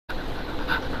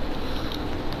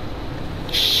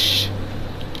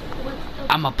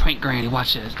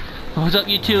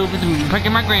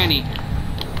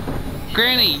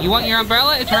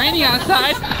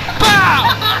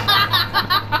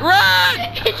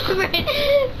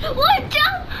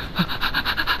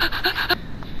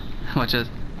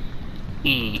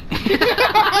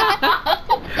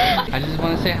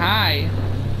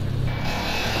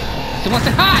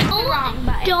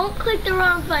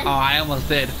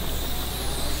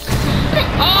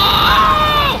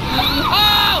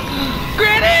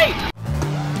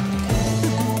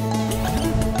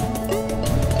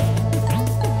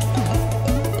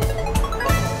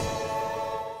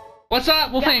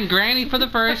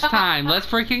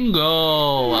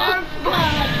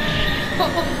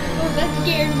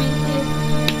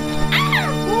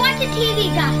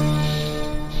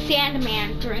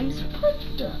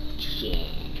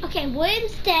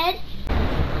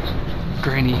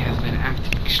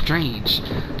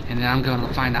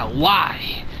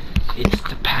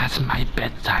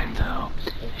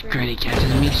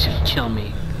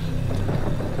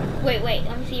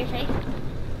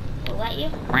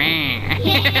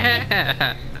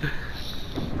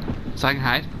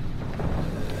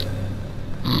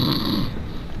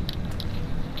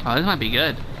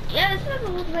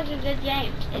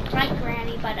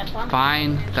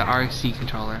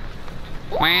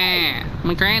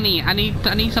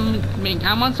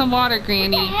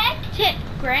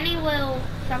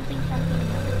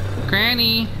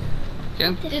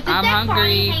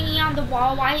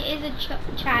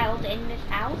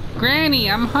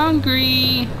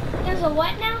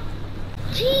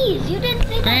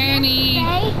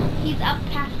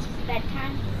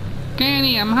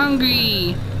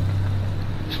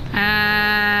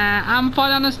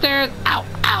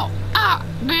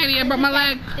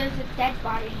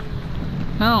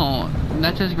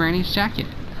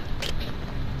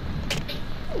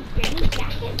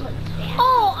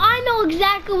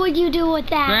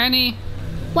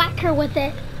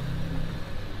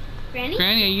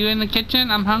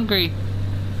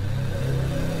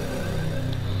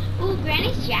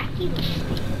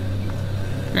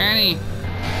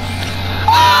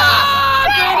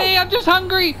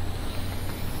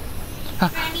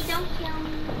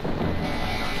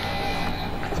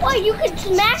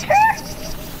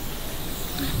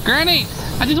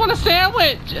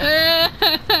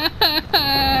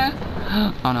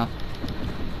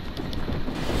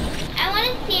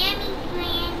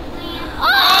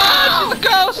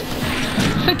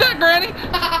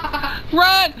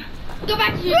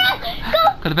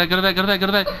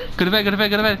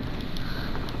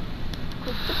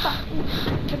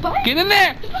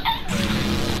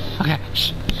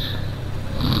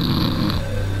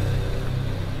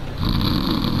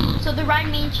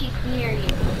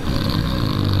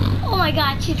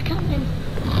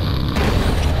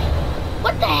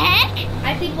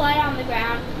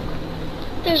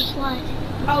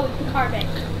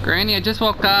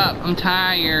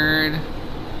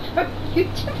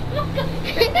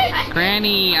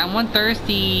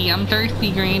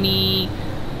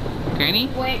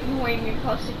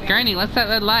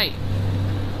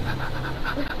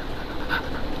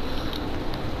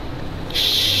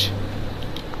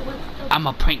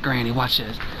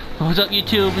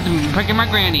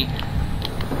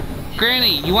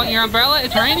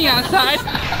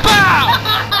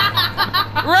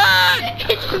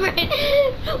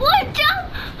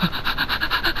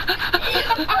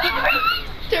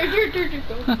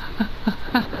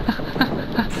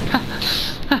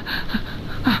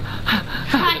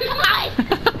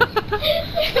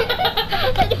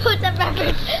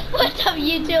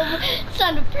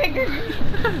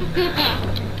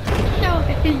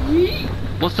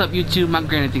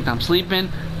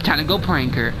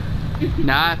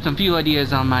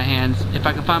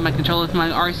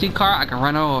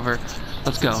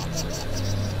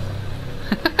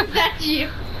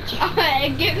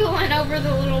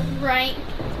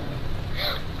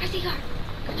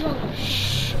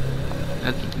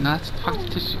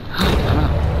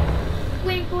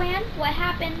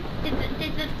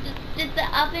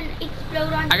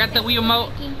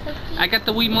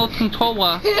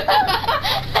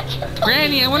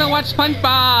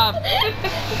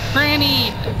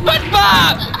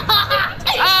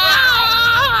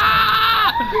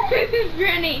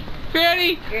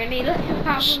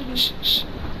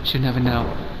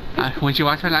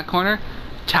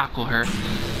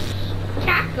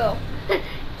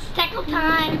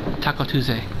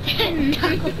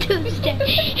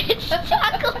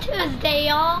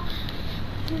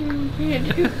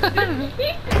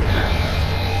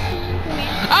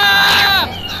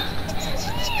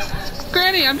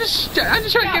Granny, I'm just trying to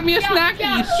get me a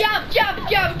snackies.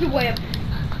 Jump, William.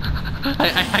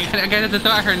 I gotta have to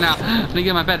throw at her now. Let me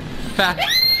get my bed. Fast.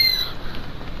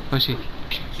 Where's she?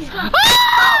 She's gone.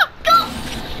 Ah! Go!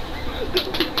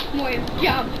 William,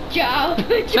 jump.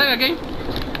 Okay.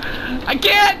 I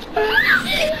can't!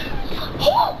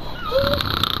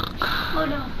 Oh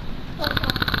no.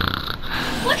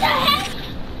 What the heck?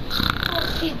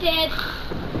 Oh, she's dead.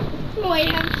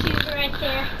 William, she's right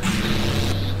there.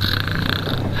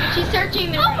 She's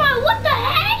searching. Oh my, what the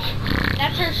heck?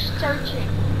 That's her searching.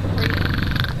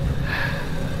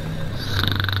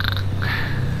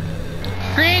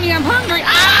 Granny, I'm hungry!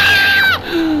 Ah!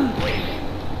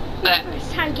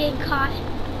 First time getting caught.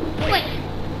 Wait.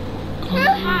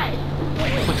 Hide.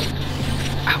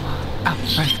 Ow,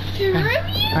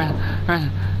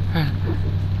 run.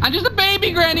 I'm just a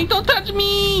baby, Granny, don't touch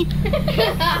me!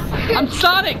 I'm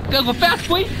Sonic, go fast,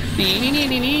 boy! Yeah.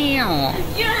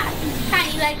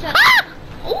 Tiny legs up. Ah!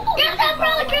 Ooh, get that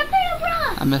umbrella.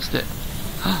 I missed it.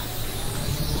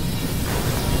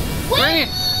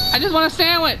 Granny, I just want a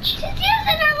sandwich! She's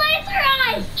using her laser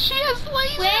eyes! She has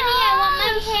laser Granny, I want my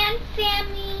hand,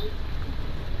 Sammy.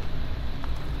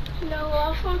 No one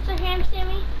else wants their hand,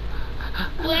 Sammy?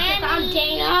 Granny, I'm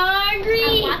dang hungry.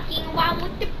 I'm walking around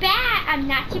with the bat. I'm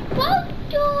not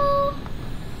supposed to.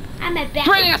 I'm a bat.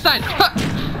 Granny outside!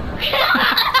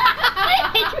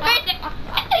 It's right there.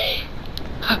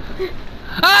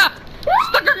 Ah!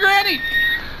 Stuck her, Granny!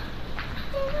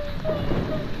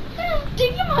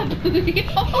 Dig in my booty.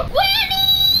 Granny!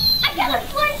 I gotta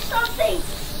find something.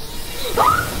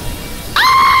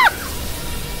 Ah!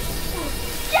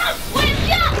 Jump! Wait,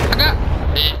 jump! I got...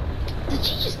 Did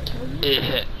she just kill you?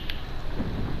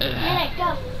 Yeah, go.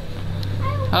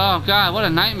 Oh god, what a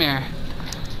nightmare.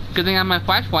 Good thing I have my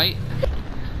flashlight.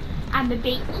 I'm a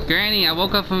baby. Granny, I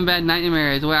woke up from a bad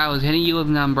nightmare where I was hitting you with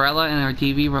an umbrella and our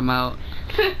TV remote.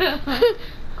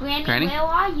 Granny, where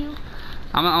are you?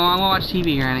 I'm gonna watch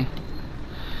TV, Granny.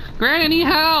 Granny, I need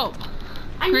help!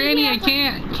 Granny, I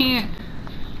can't.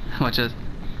 Watch this.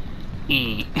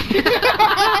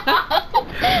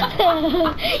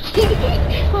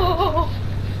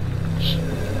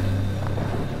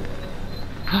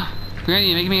 Granny,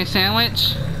 you make me a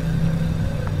sandwich?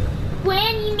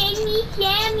 Granny made me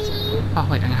Sammy. Oh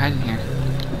wait, I can hide in here.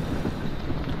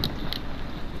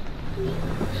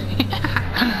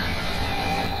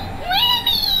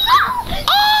 Granny!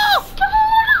 Oh!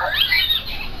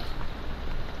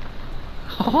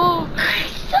 Oh!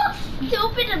 So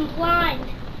stupid and blind.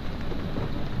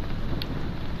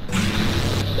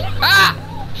 Ah!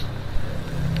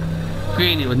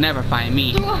 Granny would never find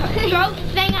me. Throw the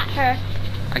thing at her.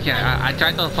 I can't. I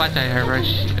tried to throw a flashlight at her, but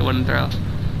it wouldn't throw.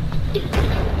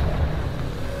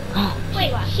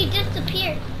 Wait, she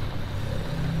disappeared.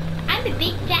 I'm the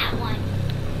big fat one.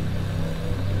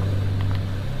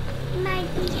 My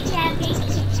big fat baby.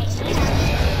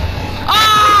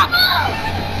 Ah!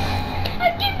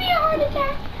 Give me a heart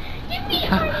attack. Give me a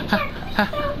heart attack.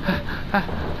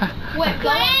 What,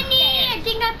 Granny? I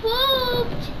think I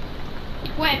pooped.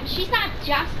 What? She's not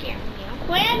just scaring you.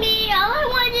 Granny, all I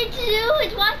wanted to do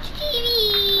is watch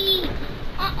TV.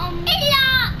 It's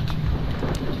locked.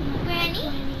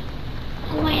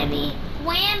 Granny?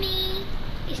 Whammy.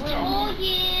 It's told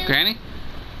you. Granny?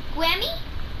 Grammy?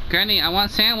 Granny, I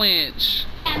want sandwich.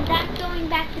 I'm not going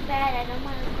back to bed. I don't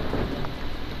want to.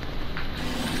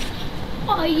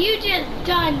 Oh, you just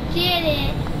done did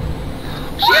it.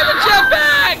 She has a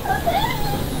jetpack!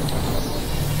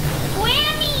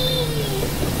 Whammy!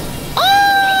 Oh!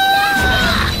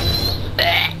 I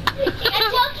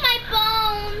took my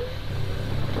bone.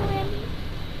 Whammy.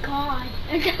 God.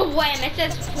 Wham, it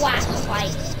says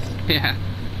flashlight. Yeah.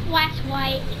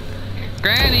 Flashlight.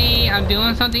 Granny, I'm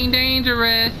doing something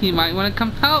dangerous. You might want to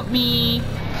come help me.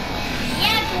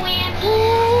 Yes, Whammy.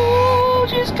 Oh,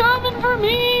 she's coming for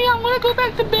me. I want to go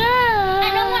back to bed.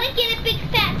 I don't want to get a big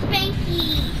fat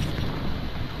spanky.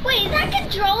 Wait, is that a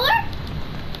controller?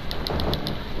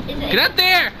 Is it? Get up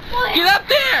there! What? Get up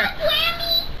there!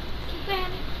 Grammy!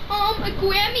 Grammy. Oh, my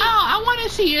Grammy. Oh, I want to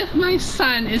see if my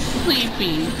son is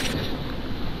sleeping.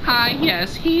 Hi,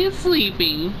 yes, he is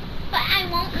sleeping. But I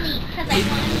won't leave because I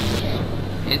want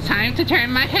to. It's time to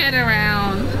turn my head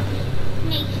around.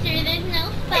 Make sure there's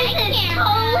no spy camera.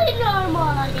 Totally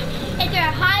normal. If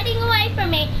you're hiding away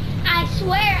from me, I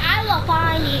swear I will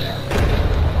find you.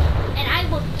 And I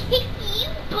will kick you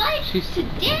butt to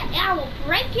death. And I will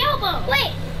break your bones.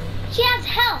 Wait, she has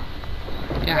health.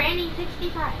 Yeah. Granny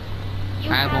 65. I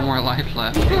have one more life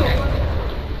left.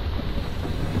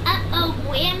 Uh-oh,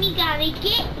 Grammy gotta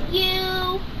get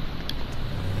you.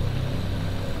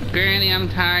 Granny, I'm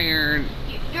tired.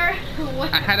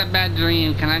 I had a bad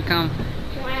dream. Can I come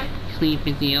sleep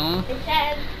with you? It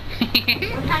says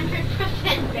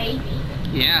 100% baby.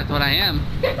 Yeah, that's what I am.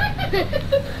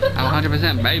 I'm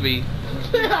 100% baby.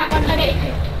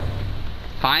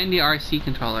 Find the RC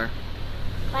controller.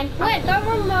 Wait, the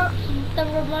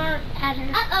remote at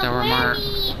her. The remote.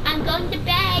 Granny, I'm going to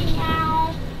bed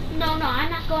now. No, I'm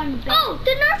not going to bed. Oh,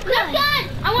 the Nerf gun!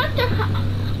 I want to...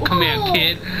 Come here,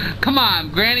 kid. Come on,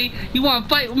 Granny. You want to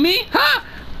fight with me? Huh?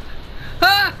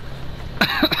 Huh?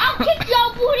 I'll kick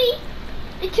your booty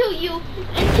until you...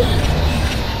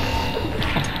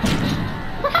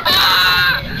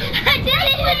 I didn't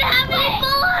even have any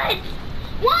bullets!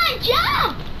 One,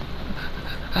 jump!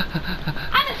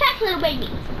 I'm a fast little baby.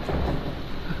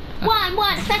 One,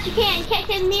 as fast as you can. Catch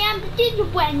me, I'm the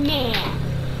gingerbread man.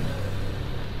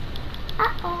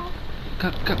 Uh-oh. Go.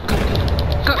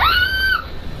 Ah!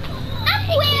 I'm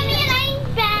whammy and I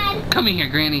ain't bad. Come here,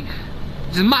 Granny.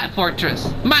 This is my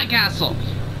fortress. My castle.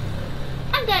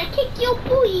 I'm gonna kick your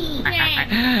booty.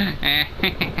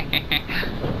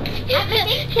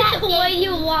 The way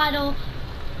you waddle.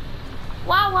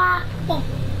 Wawa. Oh.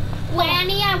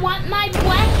 Granny, I want my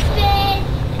breakfast.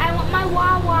 I want my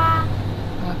Wawa.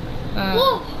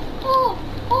 Oh,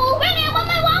 Granny, I want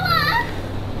my Wawa.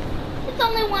 It's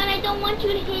only one. I don't want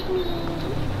you to hit me.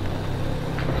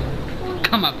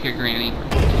 Come up here, Granny.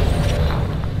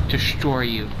 Destroy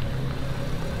you.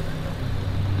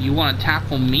 You want to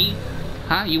tackle me?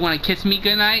 Huh? You want to kiss me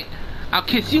goodnight? I'll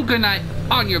kiss you goodnight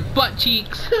on your butt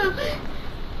cheeks.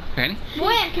 Ready?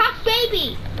 Boy, cock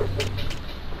baby.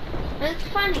 That's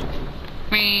funny.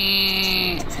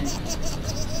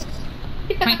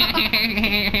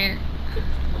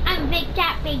 I'm a big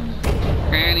cat baby.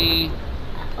 Granny.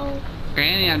 Uh-oh.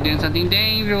 Granny, I'm doing something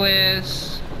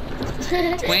dangerous.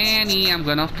 Granny, I'm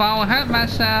gonna fall and hurt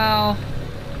myself.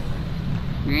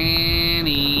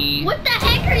 Granny. What the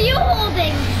heck are you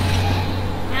holding?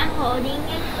 I'm holding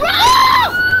it.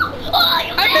 Oh,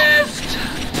 you missed!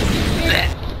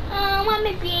 Oh, I'm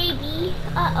a baby.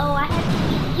 Uh-oh, I have to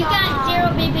be. You got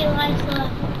 0 baby lives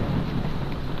left.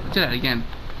 Do that again.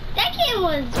 That game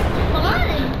was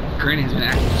fun. Granny's been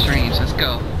acting strange. Let's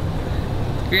go.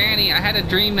 Granny, I had a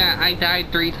dream that I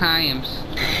died 3 times.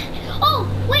 Oh,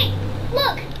 wait,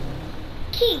 look.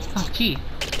 Key. Oh, key.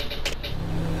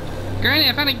 Granny,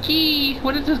 I found a key.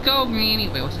 Where did this go, Granny?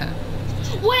 Wait, what's that?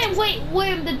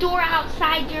 Wait, the door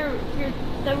outside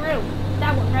the room.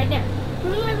 That one right there.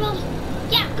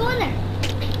 Yeah, go in there.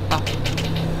 Oh.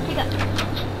 Pick up.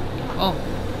 Oh.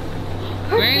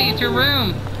 Granny, it's your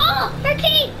room. Oh, her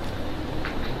key.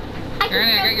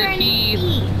 Granny, I got your keys.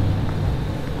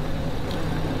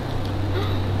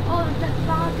 Oh, it's a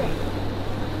closet.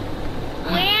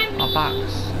 Grammy. A box.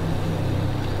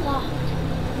 Locked.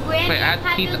 Grammy, Wait, I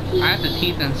have the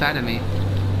teeth inside of me.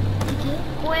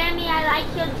 Grammy, I like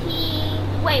your teeth.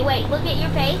 Wait, look at your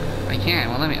face. I can't.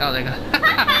 Well, let me. Oh, there you go.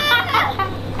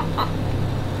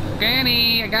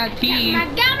 Granny, I got teeth. My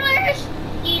gobblers.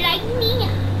 You like me?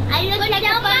 I look like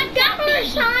my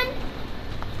gobblers, son.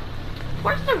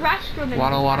 Where's the restroom?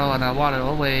 Waddle, and I waddle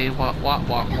away. Walk.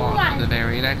 The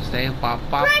very next day, walk.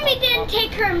 Granny didn't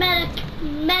take her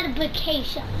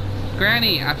medication.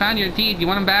 Granny, I found your teeth. You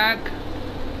want them back?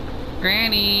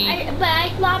 Granny. But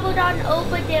I slobbered on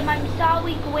over them. I'm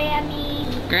sorry, Granny.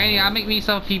 Granny, I'll make me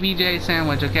some PBJ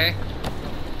sandwich, okay?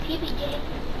 PBJ.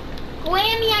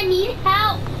 Granny, I need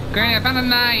help. Granny, I found a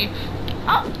knife.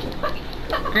 Oh.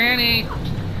 Granny.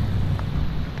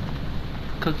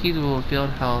 Cookies will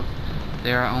build health.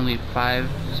 There are only 5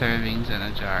 servings in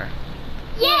a jar.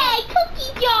 Yay,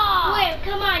 cookie jar! Wait,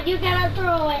 come on, you gotta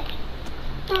throw it.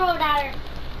 Throw it at her.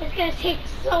 It's gonna take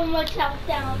so much health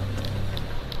down.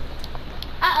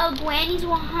 Uh-oh, Granny's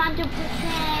 100%.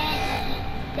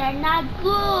 They're not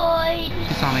good.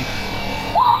 She saw me.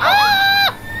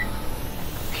 Ah!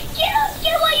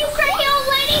 Get away, you crazy old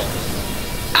lady!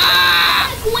 Ah!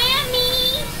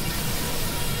 Grammy!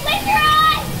 Lift your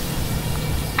eye!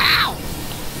 Ow!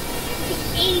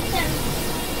 87.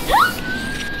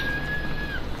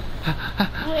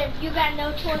 You got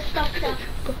no choice, stop. Go.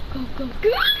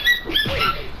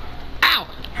 Ow!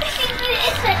 It's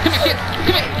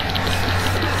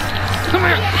Come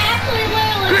here. You're actually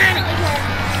literally Granny! killing her.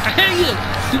 I hate you!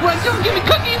 You want to give me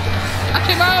cookies? I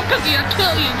take my own cookie, I'll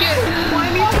kill you, get it! Oh my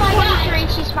God.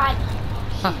 She's fine.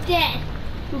 She's dead.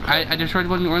 I destroyed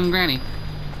one Granny.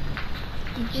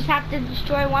 You just have to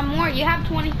destroy one more. You have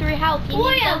 23 health. You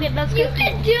need to go get those cookies. You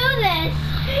can do this.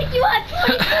 You have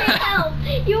 23 health.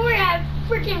 You were at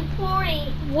freaking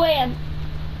 40. Wham.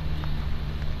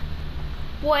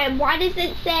 Why does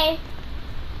it say...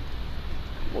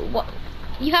 What?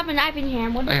 You have a knife in your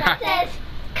hand. What does that say?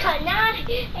 Kunai.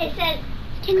 It says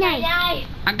Kunai.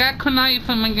 I got kunai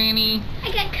from my granny.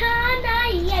 I got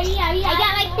Kunai. Yeah. I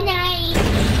got my Kunai.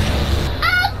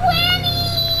 Oh, Granny!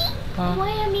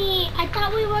 Granny, I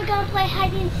thought we were gonna play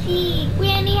hide and seek.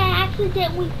 Granny, I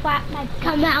accidentally fought my.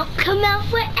 Come out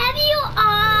wherever you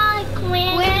are,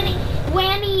 Granny.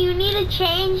 Granny, you need to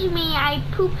change me. I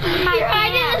pooped in my pants. You're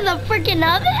hiding in the freaking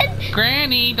oven?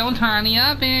 Granny, don't turn on the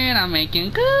oven. I'm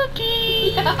making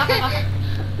cookies.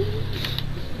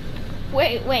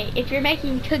 Wait. If you're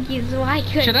making cookies, why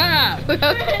couldn't Shut up. you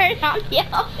turn on the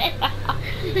oven?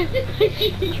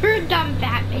 You're a dumb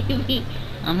fat baby.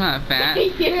 I'm not fat.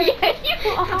 Yes,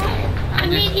 you are. I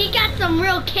mean, he got some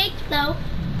real cakes, though.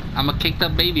 I'm a caked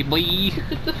up baby, boy.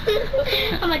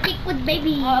 I'm a cake with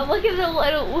baby. Oh, look at the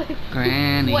little...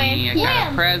 Granny, I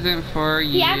got a present for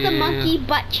you. He has the monkey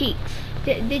butt cheeks.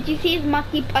 Did you see his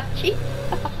monkey butt cheeks?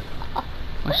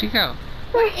 Where'd she go?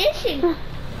 Where is she?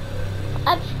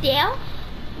 Upstairs?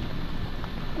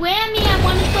 Grammy, I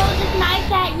want to throw this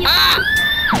knife at you. Ah!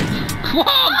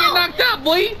 Whoa, get knocked out,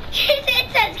 boy. It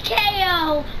says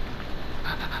KO.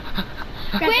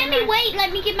 Grammy, wait,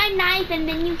 let me get my knife and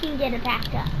then you can get it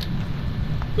back up.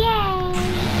 Yay!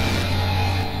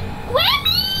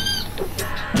 Grammy!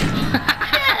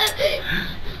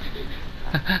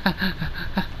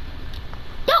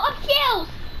 Go upstairs!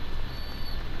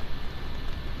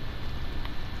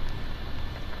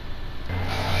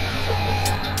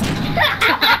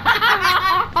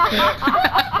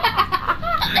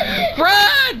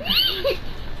 Run!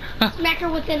 Smack her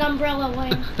with an umbrella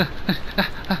wing.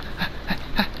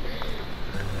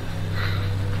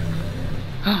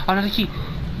 Another key.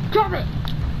 Drop it.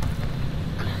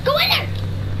 Go in there.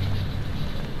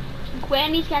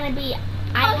 Granny's gonna be.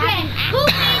 Who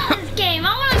made this game? I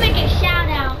want to make a shout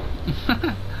out.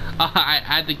 I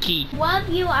had the key. One of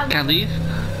you. Can I leave?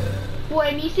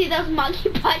 When you see those monkey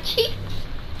butt cheeks.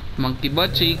 Monkey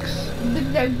butt cheeks.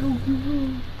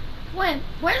 When?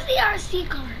 Where's the RC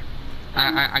car?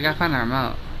 I gotta find the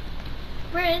remote.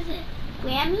 Where is it?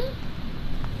 Grammy?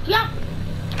 Jump.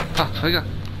 Oh, here we go.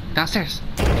 Downstairs.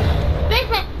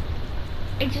 Basement.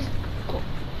 It just. What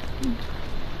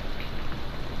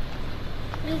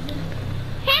is it?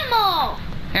 Hammer.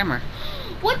 Hammer.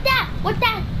 What's that?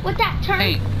 Turn.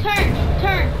 Hey.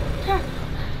 Turn.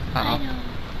 Uh-oh. I know.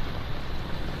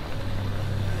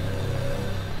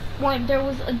 One, there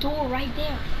was a door right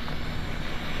there.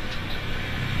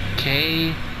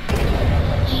 Okay.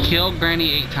 Kill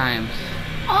Granny 8 times.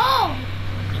 Oh!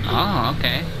 Oh,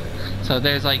 okay. So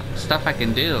there's like stuff I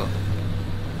can do.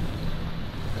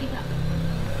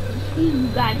 You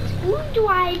got a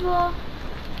screwdriver.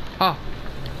 Oh.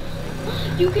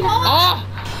 You can hold.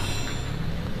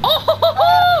 Oh!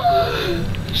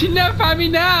 She never find me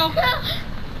now.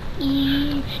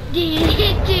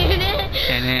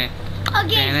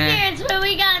 Okay, Spirits, but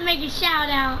we gotta make a shout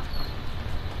out.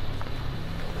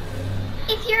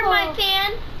 If you're my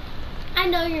fan, I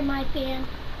know you're my fan.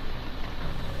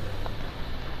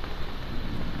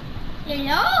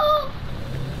 Hello?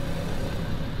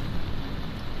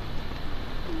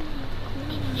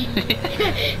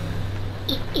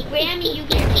 Grammy, you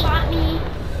can spot me.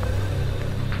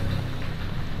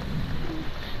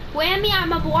 Grammy,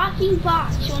 I'm a walking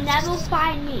box. You'll never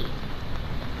find me.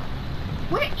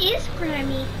 Where is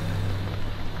Grammy?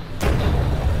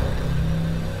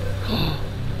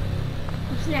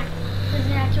 Snap. Does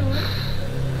it actually?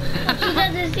 She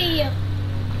doesn't see you.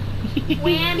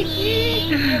 Grammy,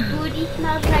 your booty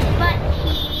smells like butt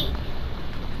cheek.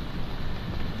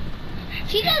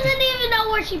 She doesn't even know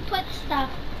where she puts stuff.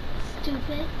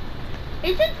 Stupid.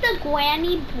 Isn't the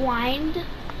Granny blind?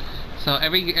 So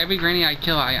every Granny I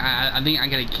kill, I think I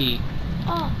get a key.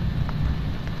 Oh.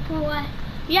 For what?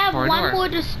 You have one more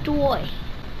destroy.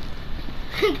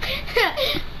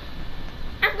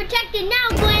 I'm protected now,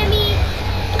 Grammy.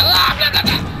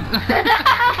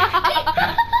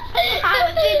 I'm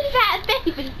a big fat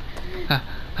baby.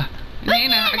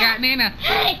 Nana, I got Nana.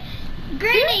 Hey,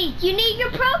 Granny, you need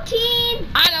your protein.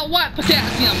 I don't want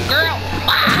potassium, girl.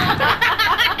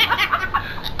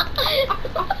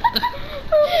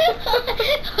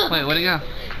 Wait, where'd he go?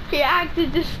 He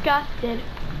acted disgusted.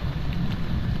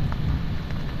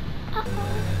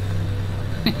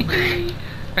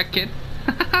 That kid.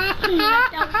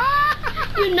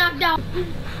 You knocked out.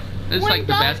 This is like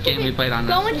the best game we played on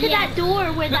this. Go into that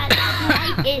door where that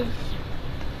light is.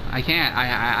 I can't.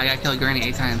 I got killed Granny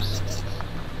 8 times.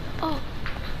 Oh.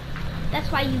 That's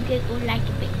why you get like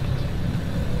a big.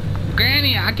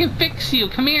 Granny, I can fix you.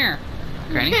 Come here.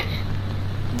 Granny?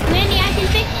 Granny, I can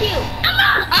fix you.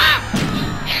 Ah!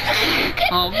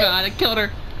 Oh god, I killed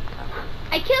her.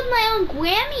 I killed my own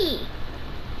Grammy.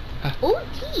 Oh,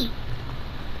 teeth.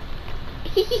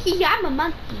 I'm a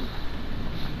monkey.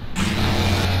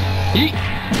 Yeet.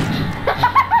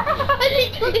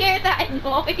 Did you hear that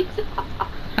noise?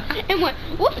 It went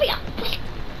whoopee.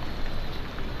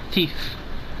 Teeth.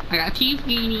 I got teeth,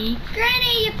 Granny.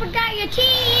 Granny, you forgot your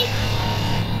teeth.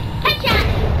 Headshot.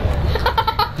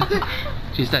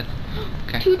 She's dead.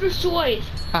 Okay. 2 destroys.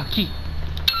 Ah, key.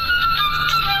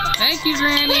 Thank you,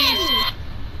 Granny.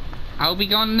 I'll be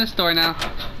going in this door now.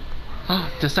 Oh,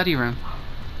 the study room.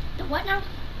 The what now?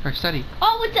 Or study.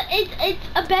 Oh, it's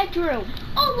a bedroom.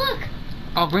 Oh, look.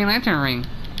 Oh, Green Lantern ring.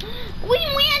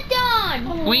 Queen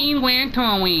Lantern. Queen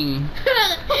Lantern wing.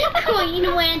 Queen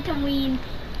Lantern wing.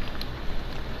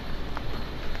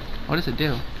 What does it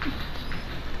do?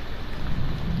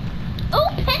 Oh,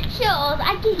 pencils.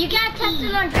 You gotta test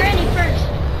it on Granny first.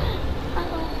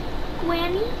 Uh-oh.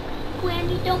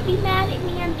 Granny, don't be mad at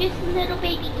me. I'm just little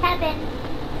baby Kevin.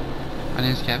 My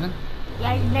name's Kevin?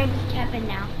 Yeah, your name is Kevin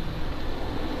now.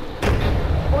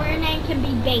 Or your name can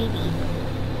be Baby.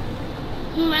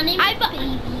 My name is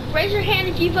Baby. Raise your hand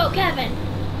if you vote Kevin.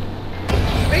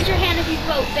 Raise your hand if you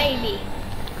vote Baby.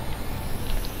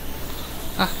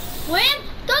 Wham!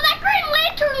 Throw that Green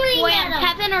Lantern ring at him.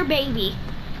 Kevin or Baby?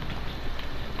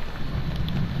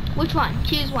 Which one?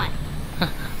 Choose one.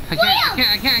 I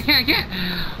can't.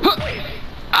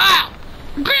 Ow!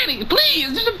 Granny,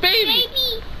 please, there's a baby.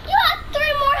 Baby, you have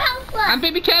 3 more health left. I'm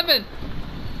baby Kevin.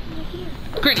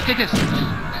 Granny, take this.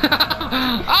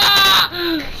 Ah!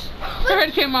 Her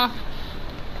head came off.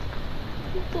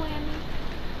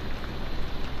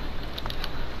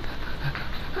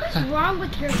 What's wrong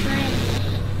with your friend?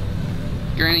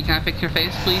 Granny, can I fix your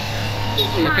face, please?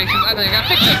 Your face is ugly. I gotta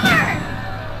fix it.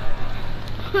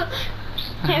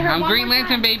 I'm Green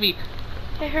Lantern, baby.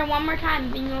 Hit her one more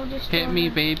time, and you'll just hit me,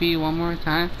 baby, one more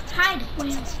time. Hide,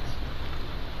 please.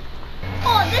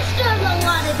 Oh, this does a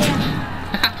lot of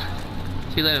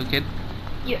damage. See you later, kid.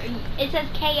 It says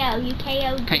KO. You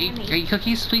KO'd Can me. you eat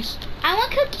cookies, please? I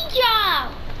want Cookie Joe.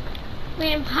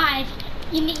 Wait, hide.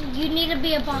 You need to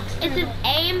be a box. It says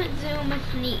aim, zoom,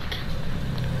 sneak.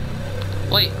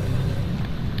 Wait.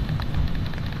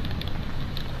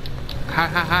 How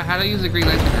do I use the Green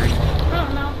Lantern ring? I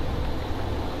don't know.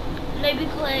 Maybe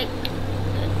click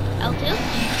L2.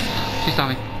 She saw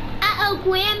me. Uh-oh,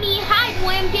 Grammy. Hide,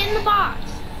 Glam. Get in the box.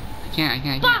 I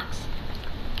can't. Box.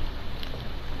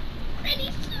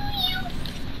 Granny, sue you.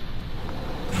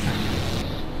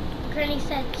 Granny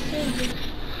said sue you.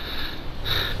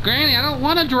 Granny, I don't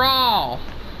want to draw.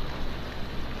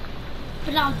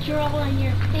 But I'll draw on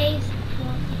your face.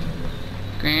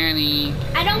 Granny.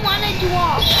 I don't want to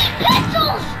draw.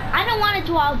 Pencils! I don't want to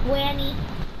draw, Granny.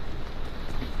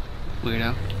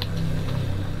 Weirdo.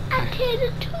 I did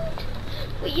a toot.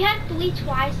 Wait, you have 3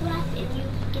 tries left and you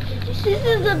get to just... This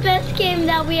is the best game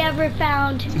that we ever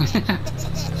found.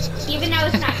 Even though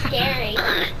it's not scary.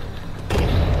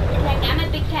 It's like, I'm a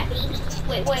big pet bee.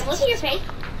 Wait, look at your face.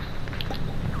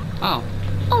 Oh.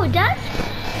 Oh, it does?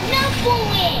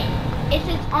 Knuckle it! It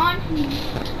says on...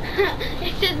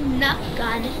 It says Nuff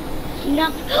Gun.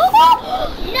 Nuff...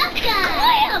 Nuff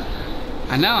Gun!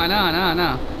 I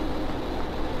know.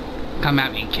 Come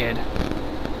at me, kid.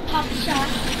 Pop shot.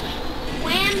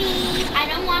 Whammy! I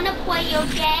don't want to play your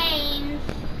games.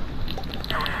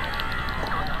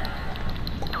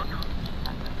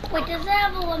 Wait, does it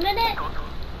have a limit?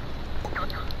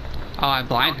 Oh, I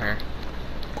blind her.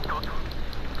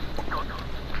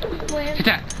 Where? Hit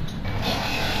that.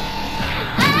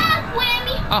 Ah,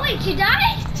 Whammy! Oh. Wait, she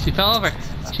died? She fell over.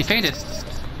 She fainted.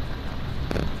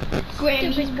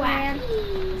 Grammy's whack.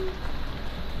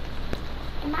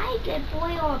 Am I a good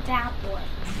boy or a bad boy?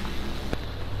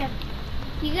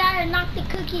 You gotta knock the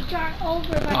cookie jar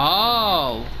over.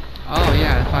 Oh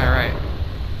yeah, that's probably right.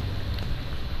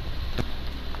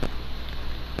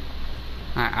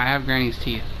 Alright, I have Granny's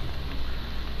teeth.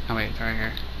 Oh wait, it's right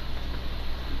here.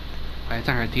 Wait, it's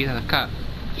not her teeth, it's a cup.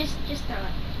 Just throw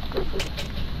it.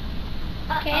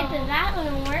 Okay, so that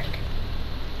one work.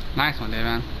 Nice one,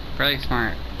 David. Really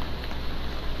smart.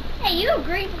 Hey, you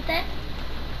agreed with it.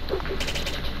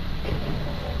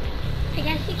 I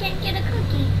guess you can't get a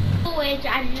cookie. Which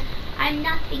I'm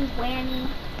nothing, Granny.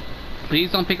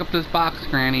 Please don't pick up this box,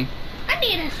 Granny. I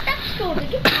need a step stool to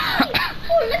get the cookie.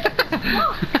 Oh, look at this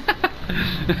box.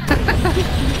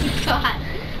 God.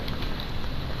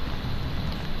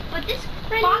 But this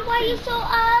box, why are you so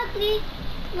ugly?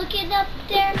 Looking up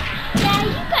there. Yeah,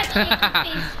 you got chicken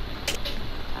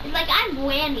face. Like, I'm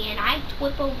Granny and I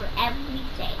flip over every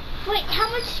day. Wait, how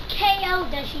much KO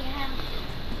does she have?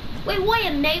 Wait,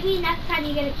 maybe next time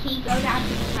you get a key, go down to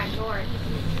the front door. You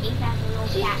can escape as a little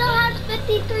cat. She still has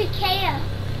 53 KO.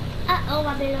 Uh-oh,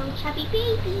 my little chubby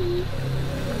baby.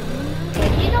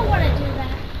 You don't want to do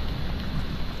that.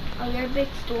 Oh, you're a big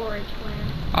storage one.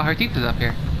 Oh, her teeth is up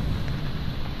here.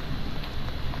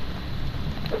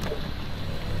 Put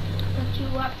you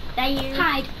up there.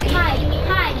 Hide.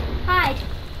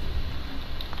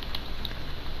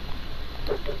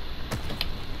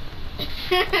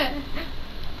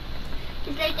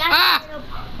 It's like that.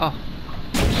 Oh,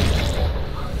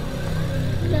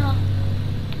 No.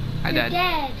 I You're died.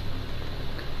 dead.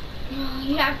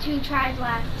 You have 2 tries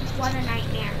left. What a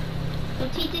nightmare. So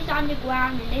teeth is on the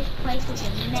ground and this place is a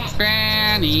mess.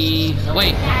 Granny.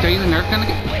 Wait, are you the Nerf gun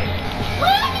again?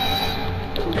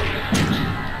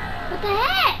 What the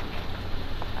heck?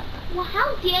 Well,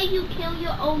 how dare you kill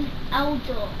your own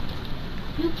elder?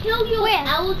 You kill your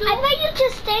elder? I thought you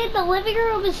just stay in the living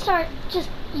room and start just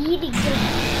eating this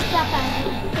stuff out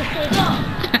of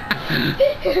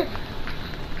it.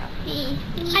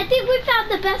 I think we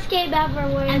found the best game ever.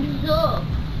 And look,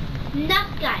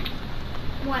 Nerf gun.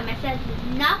 One, it says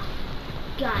Nerf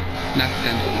gun. Nerf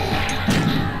gun.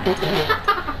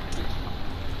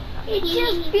 It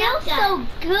just feels so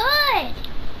good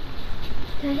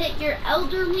to hit your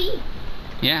elderly.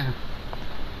 Yeah.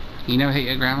 You never hit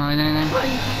your grandma or anything?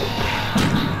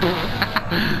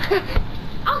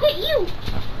 I'll hit you.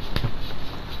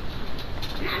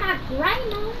 Not my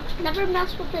grandma. Never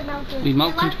mess with an elderly.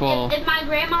 Remote control. If my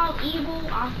grandma's evil,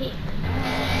 I'll hit her.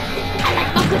 I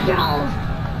like remote controls.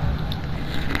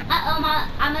 Uh-oh,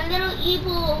 I'm a little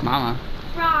evil Mama.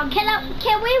 frog.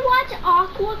 Can we watch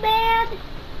Aquaman?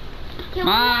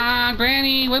 Ma,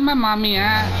 Granny, where's my mommy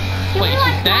at? Can Wait, we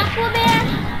watch she's dead? Aquaman?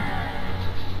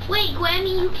 Wait,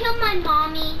 Grammy, you killed my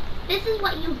mommy. This is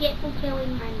what you get for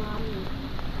killing my mommy.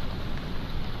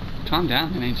 Calm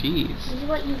down, man. Jeez. This is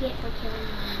what you get for killing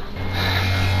my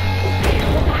mommy.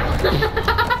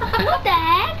 What the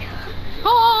heck?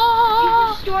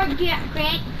 Oh! You restored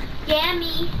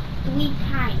Gammy 3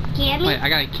 times. Gammy? Wait, I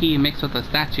got a key mixed with a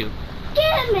statue.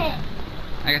 Damn it!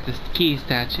 I got this key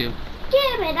statue.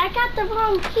 Damn it, I got the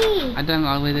wrong key. I done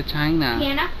all the way to China.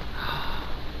 Hannah?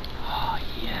 Oh,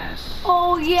 yes.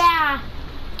 Oh, yeah.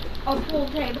 A full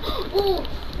table. Oh,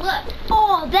 look.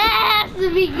 Oh, that has to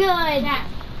be good. That's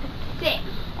sick.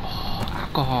 Oh,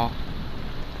 alcohol.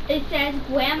 It says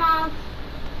Grandma's.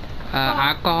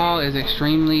 Alcohol is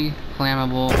extremely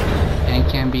flammable and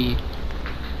can be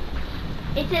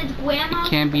It says Grandma's.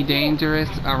 can be dangerous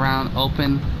around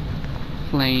open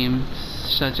flames,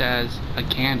 such as a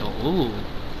candle. Ooh.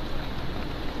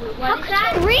 How could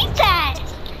you read that?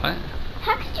 What?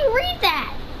 How could you read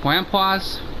that?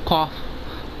 Grandpa's cough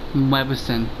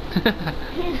medicine.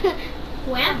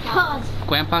 Grandpa's.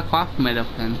 Grandpa cough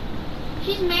medicine.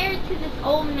 She's married to this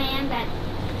old man that.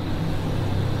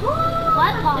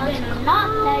 Grandpa's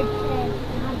cough medicine.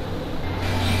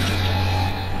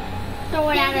 Throw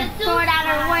it at her. Throw it at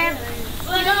her. Where?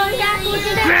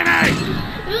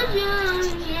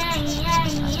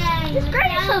 This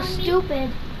Granny's so stupid.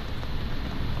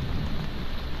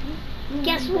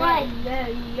 Guess what?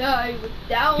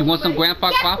 You want some grandpa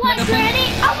Guess cough what, medicine? Granny?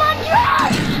 I'm on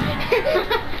drugs!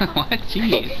 What?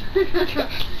 Jeez.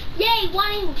 Yay,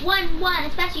 one,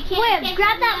 especially can't. Wait,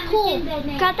 grab that pool.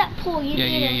 Grab that pool. You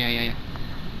need it. Yeah.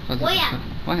 What's Where? this?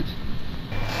 What?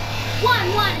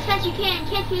 One, especially can't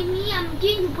with me. I'm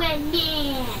gingerbread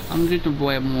man. I'm just a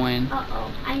boy one.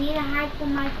 Uh-oh, I need a hide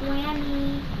from my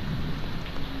granny.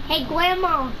 Hey,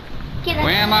 Grandma. Get a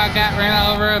Grandma got ran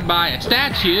over by a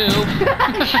statue.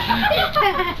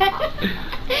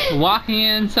 Walking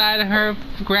inside of her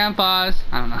grandpa's.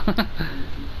 I don't know.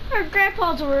 Her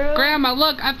grandpa's room. Grandma,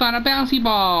 look! I found a bouncy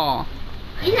ball.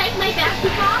 You like my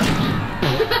basketball?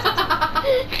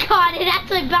 God, it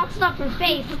actually bounced off her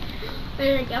face.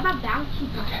 They're like, I'm a bouncy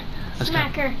ball. Okay, let's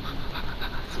Smack go. her.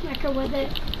 Smack her with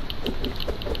it.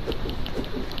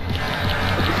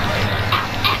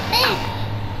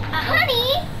 Honey,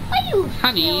 are you?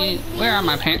 Honey, where are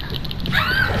my pants?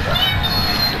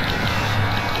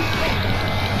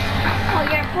 Oh,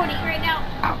 you're at 40 right now.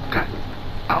 Oh God!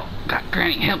 Oh God!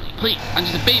 Granny, help me, please! I'm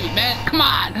just a baby, man. Come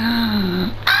on!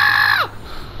 Ah!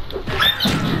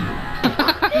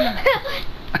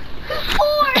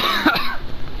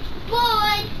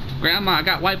 Boy. Grandma, I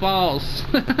got white balls.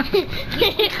 You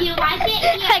like it?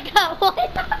 Here. I got one.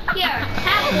 Here,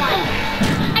 have one.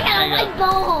 I got a white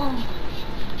ball.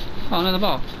 Oh, another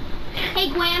ball. Hey,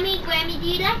 Grammy, do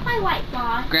you like my white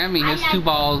ball? Grammy I has like 2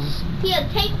 balls. Here,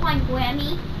 take one,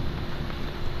 Grammy.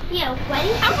 Here,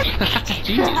 ready?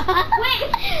 Jesus. Wait,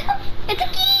 it's a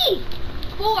key.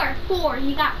 4.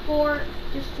 You got 4.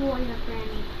 Just 4 in the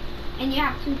Grammy. And you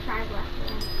have 2 tries left.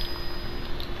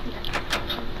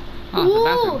 Oh,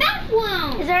 Ooh, the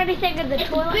bathroom. Is there anything in the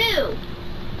toilet? bathroom.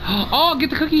 Oh, get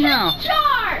the cookie now.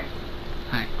 Jar.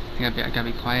 Hi. I gotta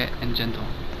be quiet and gentle.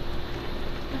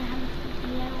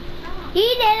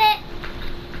 He did it.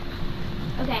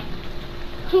 Okay.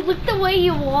 Look the way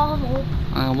you waddle.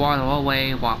 Waddle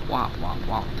away, walk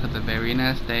to the very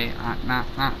next day. I'm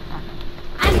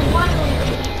waddling.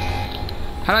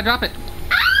 How do I drop it?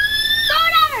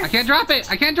 I can't drop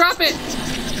it. I can't drop it.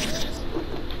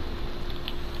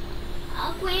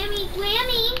 Oh, Grammy.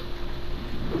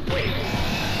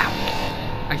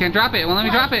 I can't drop it. It won't let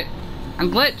me drop it.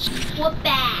 I'm glitched. Whoop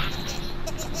back.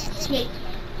 Okay.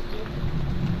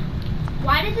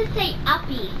 Why does it say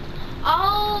uppy?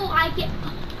 Oh, I get.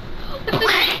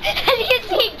 You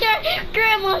see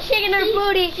Grandma shaking her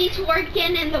booty. She's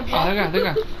twerking in the Oh, there you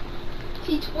go.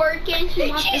 She's twerking.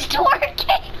 She's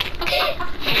twerking.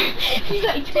 She's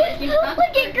like twerking.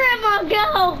 Look at Grandma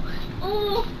go.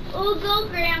 Oh, go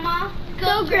Grandma.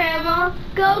 Go Grandma.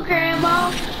 Go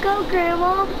Grandma. Go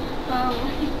Grandma. Oh.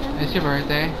 It's your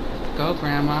birthday. Go,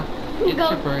 Grandma. It's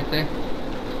your birthday.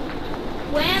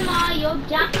 Grandma, you're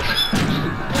done.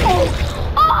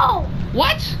 Oh!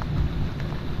 What?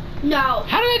 No.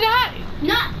 How did I die?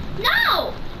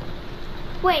 No!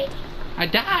 Wait. I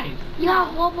died. You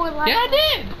have one more life. Yeah, I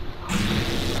did.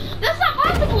 That's not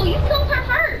possible. You killed her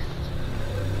first.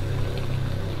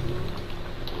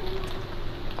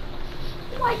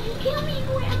 Why'd you kill me,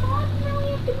 Grandma? Now we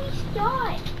have to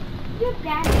restart. You're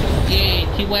bad. Yay,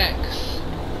 T-Wex.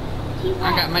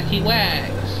 I got my T-Wex.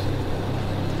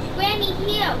 Granny,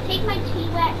 here, take my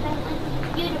T-Wex. I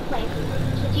want you to play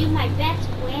with you. My best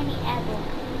Granny ever.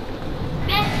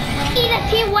 Best eat a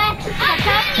T-Wex.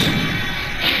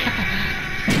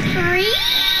 Three.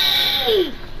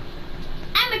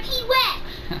 I'm a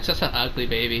T-Wex. Such an ugly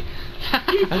baby.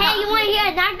 Hey, you want to hear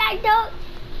a knock-knock joke?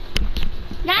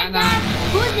 Knock-knock.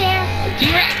 Who's there?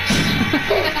 T-Rex.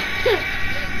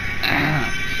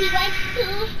 T-Wex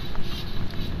too.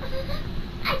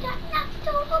 I got knocked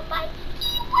over by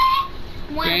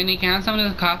T-Wex. Granny, can I have some of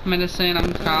this cough medicine?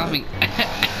 I'm coughing.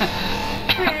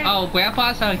 Oh,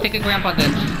 Grandpa? So take a Grandpa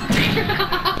then.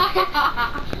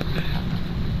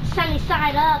 Sunny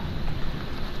side up.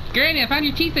 Granny, I found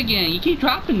your teeth again. You keep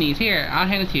dropping these. Here, I'll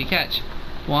hand it to you. Catch.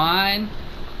 1,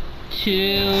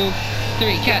 2,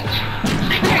 3. Catch.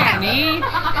 Granny.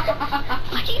 Why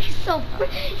are you so...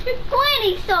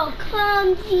 Granny's so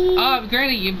clumsy. Oh,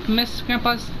 Granny, you missed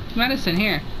Grandpa's medicine.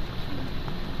 Here.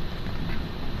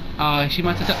 Oh, she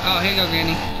must have... Oh, here you go,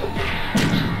 Granny.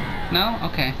 No?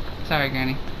 Okay. Sorry,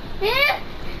 Granny.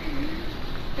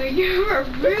 You're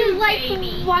rude, this is like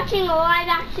watching a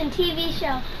live-action TV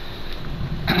show.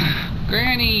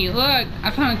 Granny, look!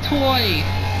 I found a toy!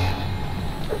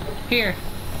 Here.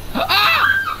 Ah!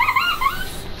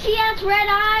 She has red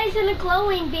eyes and a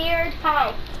glowing beard.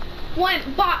 Oh. One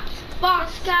box.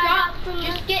 Stop.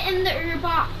 Just get in your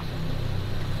box.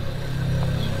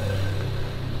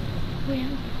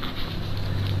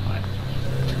 What?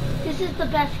 This is the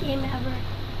best game ever.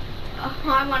 Oh,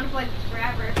 I want to play this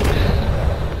forever.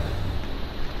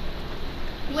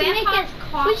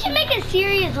 We should make a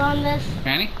series on this.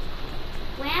 Granny?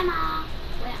 Grandma,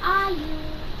 where are you?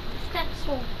 Steps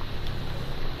home.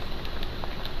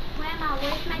 Grandma,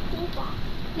 where's my pool box?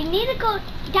 We need to go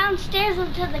downstairs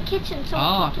into the kitchen. So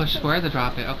Oh, I pushed square to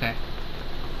drop it. Okay.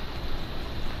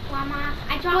 Grandma,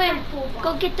 I dropped my pool box.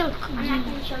 Go get the cookies. I'm not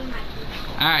going to show you my pool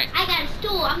box. Alright. I got a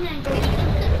stool. I'm going to go eat some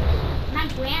cookies. My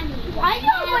Grammy. Why are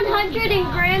you 100 and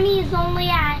Grammy is only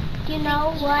at, you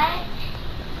know what?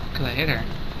 Because I hit her.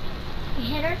 You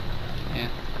hit her? Yeah.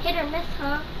 Hit or miss,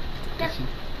 huh? Yes.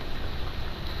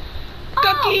 Oh!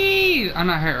 Cookies! I'm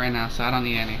not hurt right now, so I don't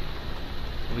need any.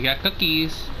 We got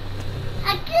cookies.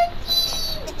 A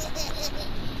cookie!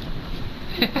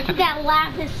 That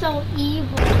laugh is so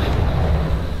evil.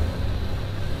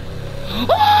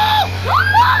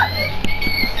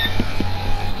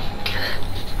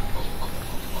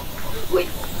 Wait.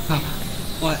 Oh,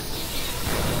 what?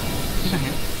 He's not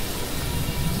here.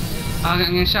 Oh, I'm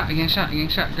getting shot.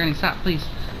 Granny, stop, please.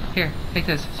 Here, take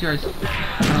this. It's yours. I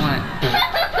don't want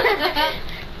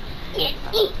it.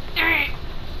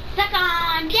 Suck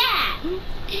on that.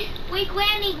 Wait,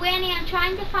 Granny, I'm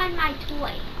trying to find my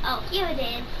toy. Oh, here it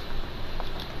is.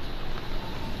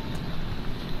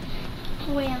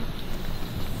 Wham.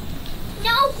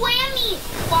 No, Grammy!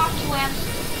 Box wham.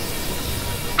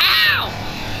 Ow!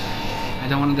 I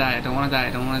don't want to die.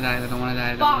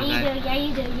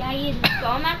 Yeah, you do. Go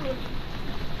on that roof.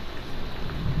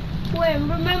 Wait,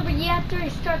 remember, you have to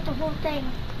restart the whole thing.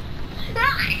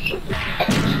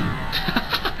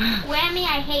 Whammy,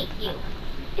 I hate you.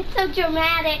 It's so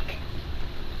dramatic.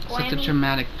 Such a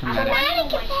dramatic.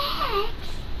 Dramatic effects.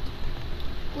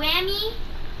 Grammy,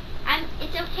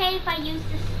 it's okay if I use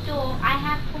the stool. I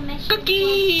have permission.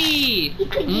 Cookie!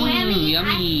 Grammy,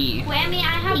 Yummy. Grammy,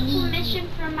 I have permission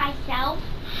from myself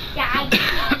that I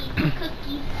can eat the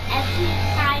cookies every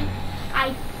time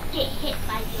I get hit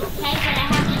by you, okay? But I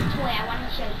have this toy I want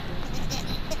to show you.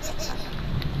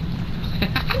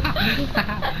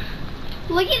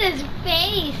 Look at his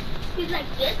face. He's like,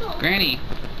 giggle. Granny.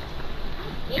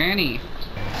 Granny. So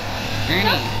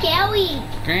Granny. scary.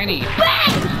 Granny.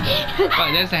 Bang! Oh,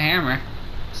 there's a hammer.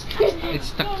 It's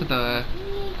stuck to the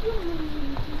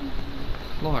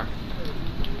floor.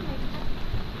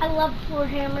 I love floor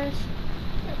hammers.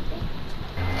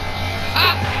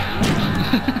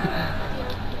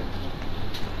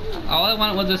 All I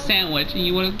wanted was a sandwich, and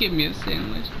you wouldn't give me a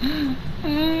sandwich.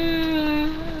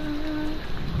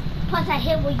 Plus, I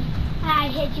hit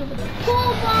you with a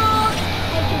pool ball.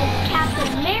 Hit you with Captain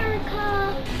America.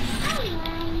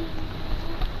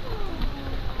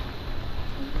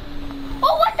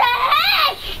 Oh, what the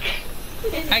heck?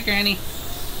 Hi, Granny.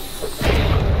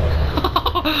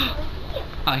 Oh,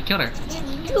 I killed her.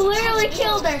 You literally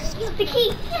killed her. The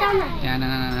key. Down there. Yeah, no.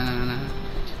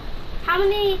 How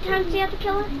many times do you have to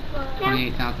kill her? Now?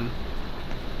 28,000.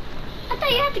 I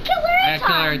thought you had to kill her I 8 gotta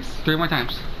kill her times. 3 more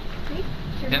times.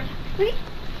 Yep. 3?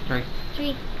 3.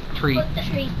 3. Tree. What the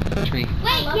 3? Tree.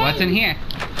 Wait, What's in here?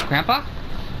 Grandpa?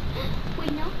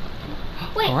 Wait, no.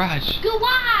 Wait. Garage.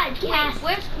 Garage! Yes. Wait,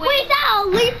 where's Wait, is that a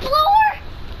leaf blower?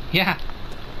 Yeah.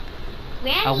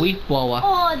 Granny? A leaf blower.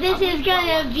 Oh, this is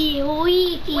gonna be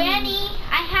leafy. Granny,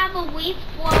 I have a leaf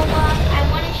blower. I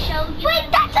want to show you. Wait,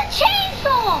 that's a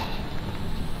chainsaw!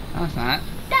 No, it's not.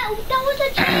 That was a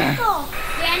chainsaw.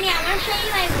 Granny, I want to show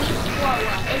you my leaf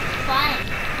blower. It's fun.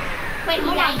 Wait,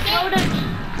 hold on. Like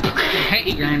it? Hate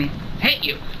you, Granny. Hate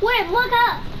you. Wait, look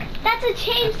up. That's a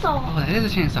chainsaw. Oh, that is a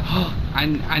chainsaw. Oh, I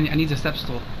need a step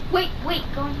stool. Wait, go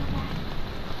into that.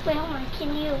 Wait, hold on.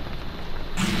 Can you?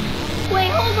 Wait,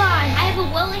 hold on. I have a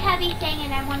really heavy thing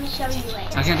and I want to show you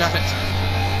it. I can't drop it.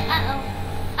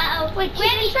 Uh-oh. Wait,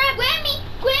 Grammy,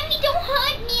 Grammy, don't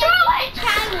hurt me. Throw I'm it.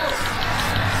 child.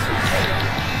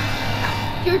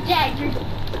 You're dead.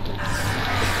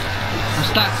 I'm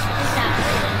stuck. Stop.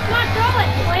 Come on, throw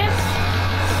it, Glam.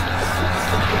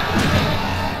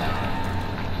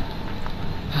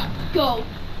 Go.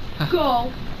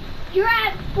 You're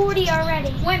at 40 already.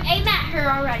 Aim at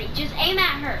her already. Just aim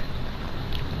at her.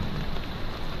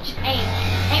 Just aim.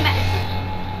 Aim at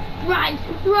her. Run.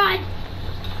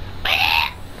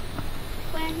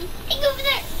 Grammy, think over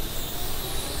there.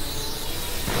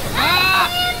 Ah!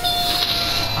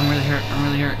 I'm really hurt.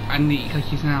 I need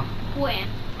cookies now. Gwen,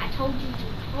 I told you to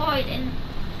avoid and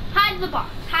hide the box.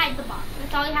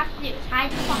 That's all you have to do is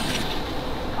hide the box.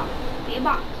 Be a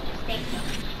box. Just stay still.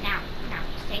 Now,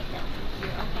 just stay still.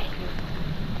 You're okay.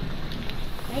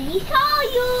 He saw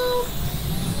you.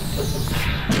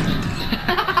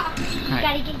 Alright.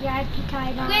 Gotta get your IP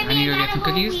tied on. Gwen, I need to go get some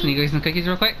cookies. Can you go get some cookies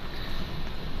real quick?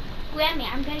 Grammy,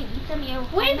 I'm gonna eat some of your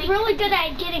Wayne's really good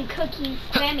at getting cookies.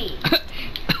 Grammy.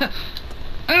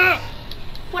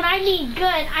 When I mean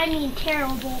good, I mean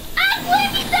terrible.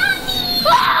 Grammy's on me!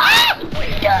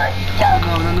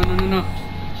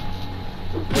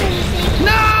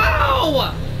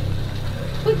 No!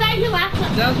 We found your last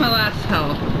one. That was my last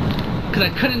health. Because I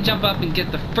couldn't jump up and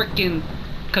get the frickin'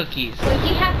 cookies. Wait,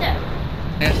 you have to...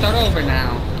 I gotta start over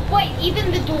now. Wait,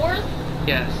 even the doors?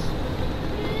 Yes.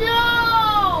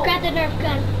 No! Grab the Nerf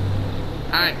gun.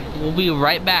 Alright, we'll be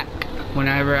right back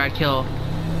whenever I kill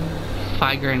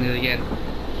 5 grannies again.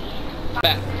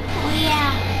 Back. Oh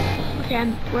yeah. Okay,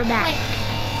 we're back. Wait.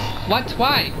 What?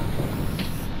 Why?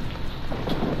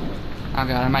 Oh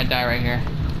god, I might die right here.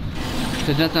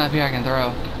 There's nothing up here I can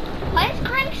throw. Why is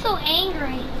Crank so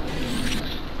angry?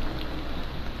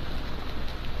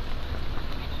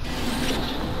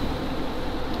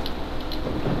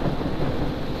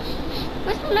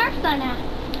 Where's the Nerf gun at?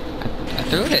 I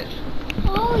threw it.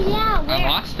 Oh yeah, I where?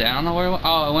 lost it. I don't know where it went.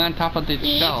 Oh, it went on top of the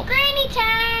shelf. It's Granny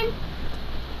time!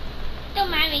 Don't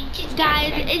mind me. Just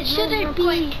Guys, it shouldn't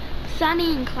be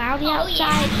sunny and cloudy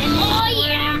outside in his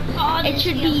room. It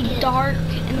should be dark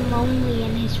and lonely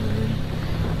in his room.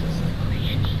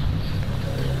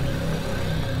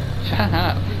 Shut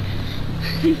up.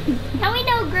 Now we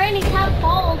know Granny's half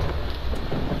bald.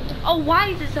 Oh, why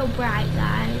is it so bright,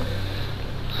 guys?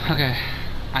 Okay,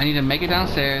 I need to make it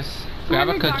downstairs, grab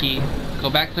a cookie, go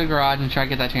back to the garage and try to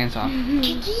get that chainsaw.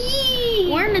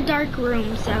 We're in a dark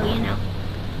room, so you know.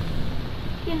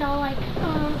 You know, like,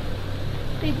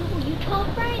 baby, will you talk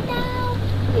right now?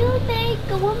 You make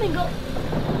a woman go.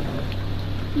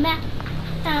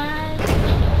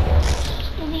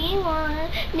 need one.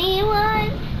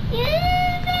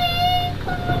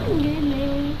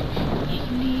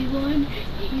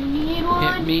 You need one.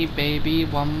 Hit me, baby,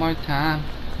 one more time.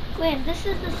 Wait, this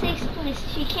is the safe place.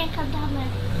 She can't come down there.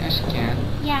 Yes, you can.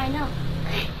 Yeah, I know.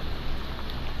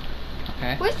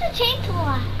 Okay. Where's the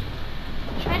chainsaw at?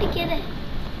 Try to get it.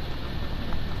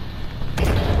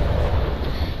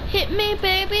 Hit me,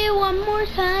 baby, one more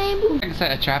time. I can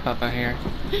set a trap up out here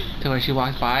to where she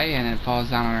walks by and it falls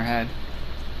down on her head.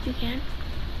 You can.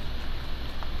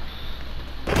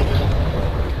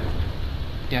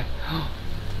 Yeah.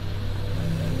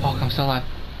 Oh, I'm still alive.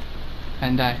 I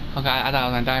didn't die. Oh god, I thought I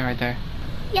was gonna die right there.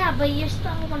 Yeah, but you're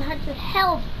still 100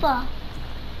 health.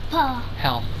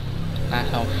 Health. Not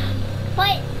health.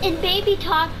 But in baby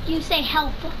talk, you say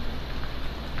health.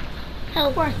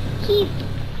 Health. Or heap.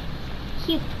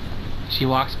 Heap. She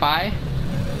walks by,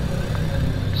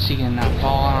 she can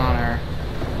fall on her.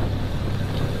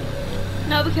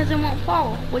 No, because it won't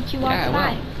fall when you walk Yeah, it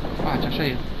by. will. Watch, I'll show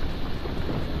you.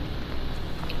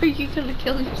 Are you gonna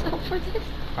kill yourself for this?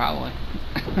 Probably.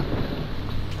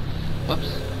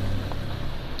 Whoops.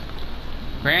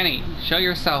 Granny, show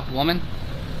yourself, woman.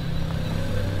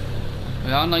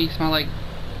 We all know you smell like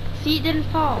See, it didn't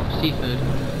fall. seafood.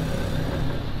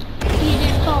 See, it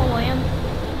didn't fall, William.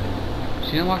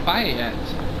 She didn't walk by it yet.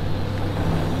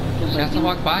 She has to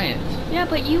walk by it. Yeah,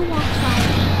 but you walked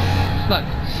by Look.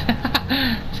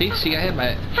 See, she got hit by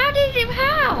it. it. How did it?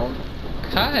 How?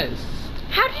 Cause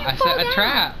How did it I fall set down? a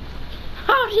trap.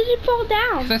 How did it fall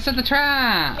down? Cause I set the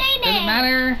trap. Dang Doesn't it.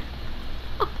 matter.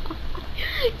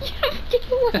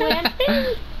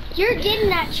 You're getting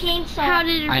that chainsaw. How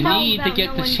did it I fall need to down? get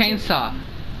No the one chainsaw. did.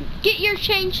 Get your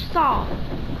chainsaw.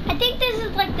 I think this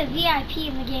is like the VIP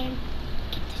in the game.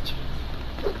 Get the chainsaw.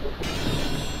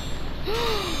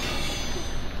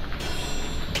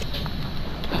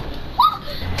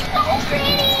 Oh,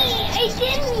 Granny! I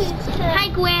didn't! Hi,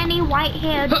 Granny,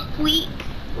 white-haired freak.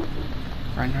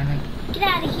 Run, run, run. Get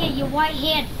out of here, you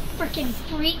white-haired freaking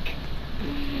freak.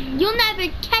 You'll never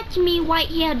catch me,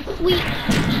 white-haired freak.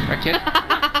 Right, kid?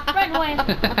 Run away.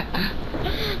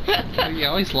 You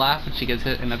always laugh when she gets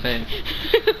hit in the face.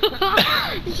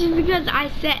 It's just because I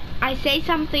say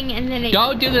something and then it.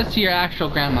 Don't do this to your actual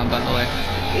grandma, by the way.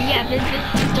 Yeah, this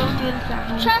don't do this at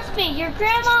home. Trust me, your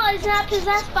grandma is not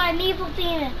possessed by an evil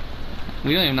demon.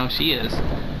 We don't even know she is.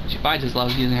 She probably just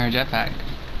loves using her jetpack.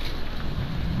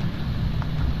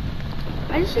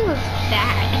 Why does she look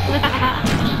sad?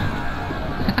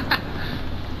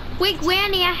 Wait,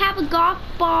 Granny, I have a golf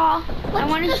ball. I What's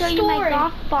want to the show you my story?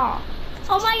 golf ball.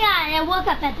 Oh my god, I woke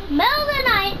up at the middle of the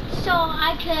night so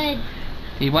I could...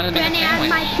 He wanted to make Granny, a I have sandwich.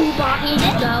 my poo ball. Eat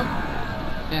it, though.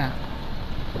 Yeah.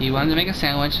 He wanted to make a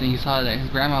sandwich and he saw that his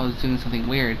grandma was doing something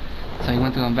weird. So he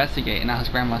went to investigate and now his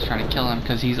grandma's trying to kill him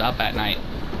because he's up at night.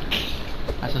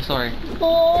 That's the story. Come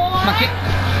on, kid.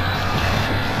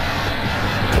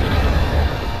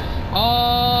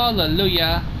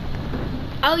 Hallelujah.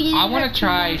 Oh, you I did want that to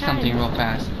try 2 more something times. real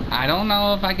fast. I don't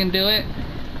know if I can do it.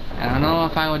 I don't know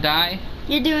if I would die.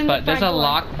 You're doing But the there's a front door.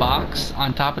 lock box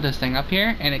on top of this thing up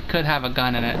here, and it could have a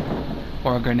gun in it.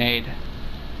 Or a grenade.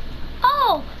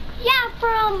 Oh, yeah,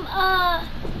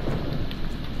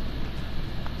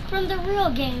 from the real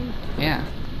game. Yeah.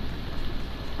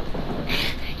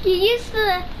 You used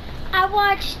to... I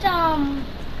watched,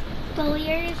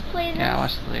 Delirious play this. Yeah, I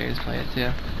watched the Larry's play it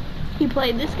too. You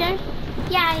played this game?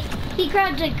 Yeah, he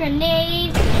grabbed a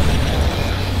grenade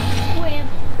with...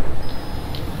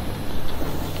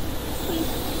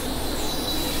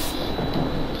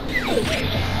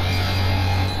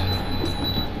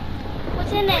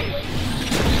 What's in it?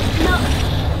 No.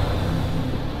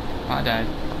 Oh, I died.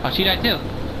 Oh, she died too.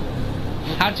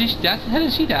 How did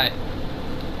she die?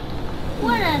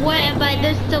 What a... What? But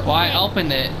there's still. Well, I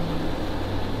opened it.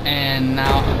 And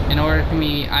now, in order for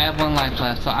me, I have 1 life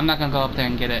left, so I'm not gonna go up there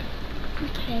and get it.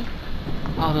 Okay.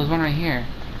 Oh, there's one right here.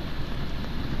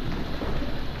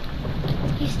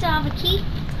 You still have a key?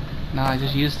 No, I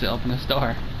just used to open this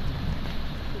door.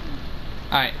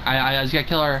 Alright, I just gotta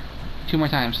kill her 2 more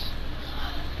times.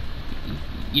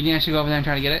 You think I should go over there and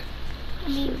try to get it? I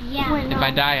mean, yeah. Wait, If I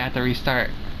die, I have to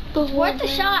restart. It's worth a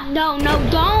shot. No, no,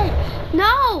 don't.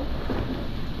 No.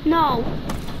 No.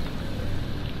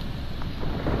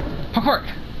 Parkour!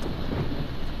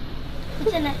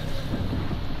 What's in it?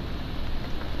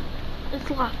 It's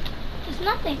locked. There's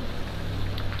nothing.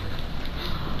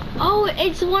 Oh,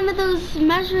 it's one of those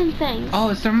measuring things. Oh,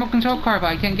 it's the remote control car, but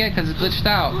I can't get it because it's glitched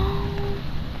out.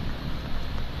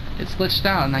 It's glitched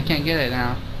out and I can't get it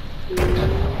now.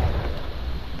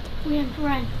 We have to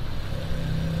run.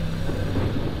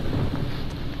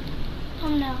 Oh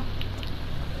no.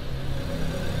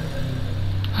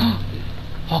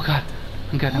 Oh god.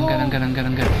 I'm good. I'm good. I'm good. I'm good.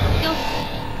 I'm good. Your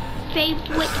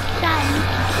favorite son.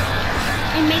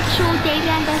 And make sure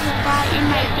Davian doesn't fly in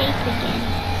my face again.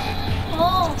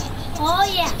 Oh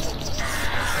yeah.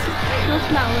 You'll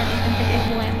smell it in the big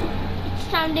boy. It's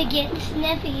time to get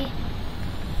sniffy.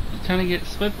 It's time to get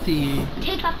swifty.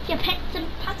 Take up your pets and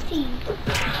puppies.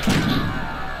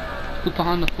 Poop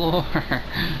on the floor.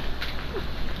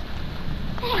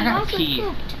 Hey, I got also pee.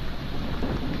 pooped.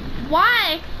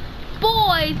 Why?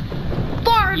 Boys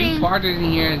farting. You farted in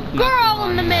here. Girl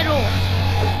in the middle.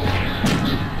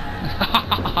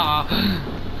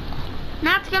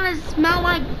 That's gonna smell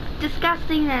like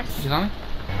disgustingness. You saw me?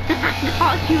 I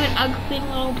called you an ugly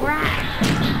little brat.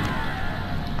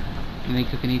 You need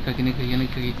cookie, need cookie, need cookie, you need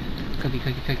cookie. Cookie,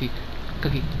 cookie, cookie,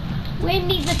 cookie. Wait,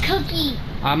 needs a cookie.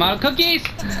 I'm out of cookies!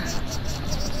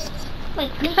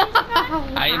 Wait, cookies are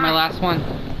gone? I ate my last one.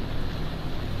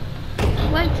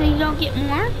 Wait, so you don't get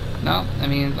more? No, that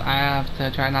means I have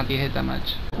to try not to get hit that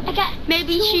much. I got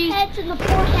Maybe two she's. heads in the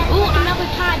forehead. Ooh, Like another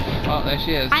time. Oh, there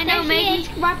she is. I know, There she maybe. is,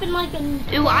 rapping like a.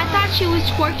 Ooh, I thought she was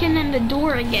twerking in the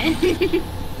door again.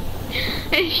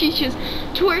 And she's just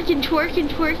twerking, twerking,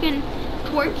 twerking,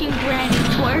 twerking, granny,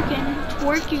 twerking,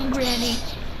 twerking, granny.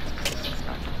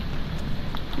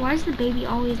 Why does the baby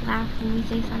always laugh when we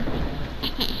say something?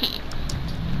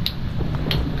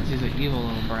 Because he's an evil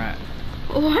little brat.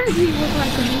 Why does he look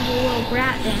like an evil little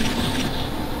brat then?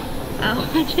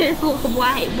 Oh, I just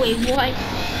why? Wait, what?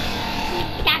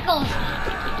 Cackles.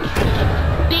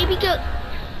 Baby goat.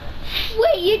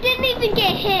 Wait, you didn't even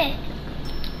get hit.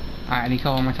 Alright, I need to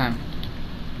call one more time.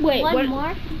 Wait, One what?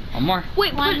 more? One more.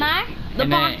 Wait, One more? The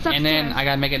and box upstairs. then I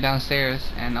gotta make it downstairs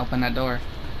and open that door.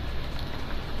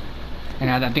 And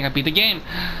I think I beat the game.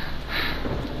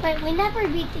 Wait, we never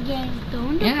beat the game.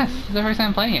 Don't. Yes, this is the first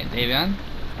time playing it, Davion.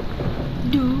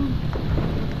 Do.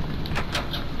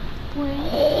 Wait.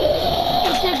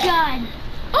 It's a gun.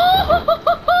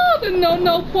 Oh, the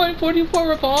no point 44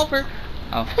 revolver.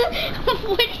 Oh,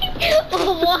 What?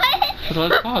 that's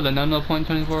what it's called, the no point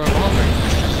 24 revolver.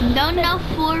 No,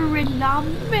 for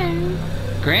revolver.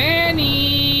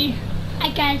 Granny! I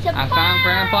got a surprise. I found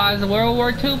Grandpa's World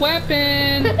War II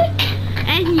weapon.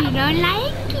 And you don't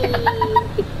like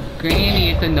it. Granny,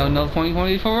 it's a no point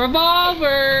 24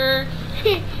 revolver.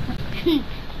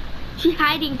 She's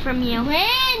hiding from you.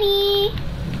 Granny.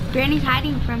 Granny's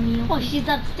hiding from you. Oh, she's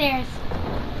upstairs.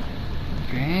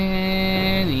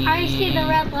 Granny. I already see the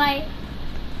red light.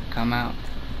 Come out.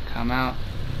 Come out.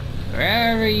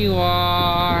 Wherever you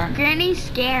are. Granny's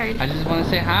scared. I just want to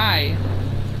say hi.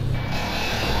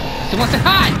 I just want to say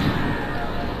hi!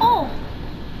 Oh.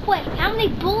 Wait, how many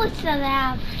bullets does it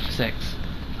have? 6.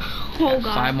 Oh 5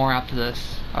 god. more after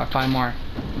this. Or 5 more.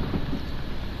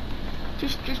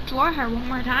 Just destroy her one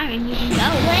more time and you can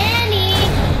go. Granny.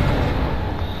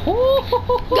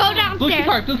 Go downstairs. Blue key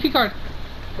card, blue key card.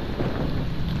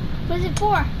 What's it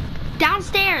for?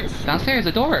 Downstairs. Downstairs,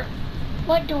 the door.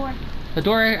 What door? The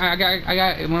door, I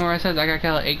got, remember I said I got to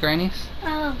kill 8 grannies?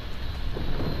 Oh.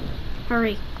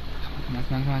 Hurry. Come on,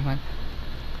 come on, come on, come on.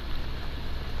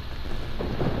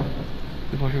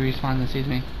 Before she respawns and sees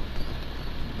me.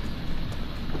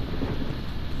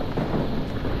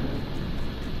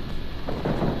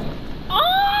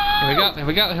 Oh! Here we go, here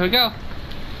we go, here we go.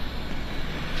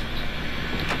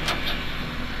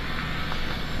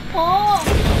 Oh.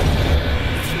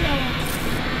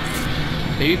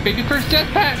 Baby first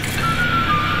jetpack.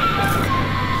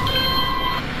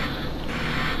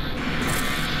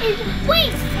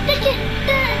 Wait, the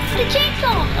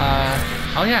chainsaw.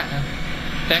 Oh yeah.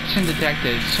 Infection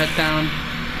detected. Shut down.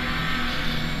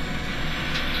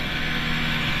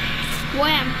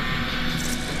 Wham.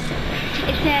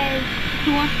 It says,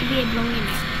 who wants to be a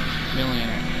billionaire?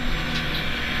 Millionaire.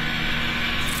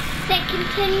 Say,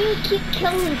 continue, keep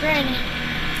killing Granny.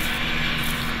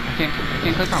 I can't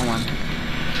click on one.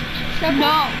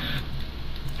 No.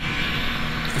 I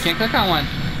can't click on one.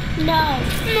 No.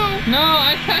 No,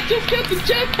 I just got the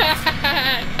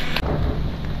jetpack.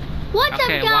 What's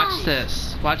Okay, up, guys? watch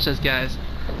this. Watch this, guys.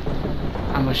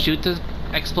 I'm gonna shoot this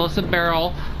explosive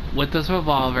barrel with this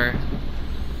revolver.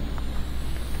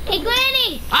 Hey,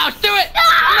 Granny. Oh, do it! No!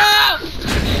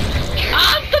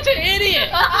 I'm such an idiot!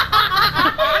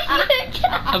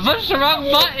 I pushed the wrong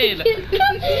button.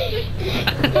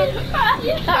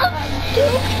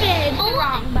 Stupid.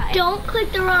 Wrong button. Don't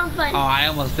click the wrong button. Oh, I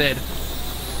almost did.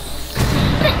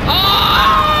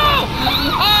 Oh!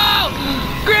 Oh!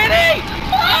 Granny!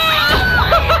 Oh!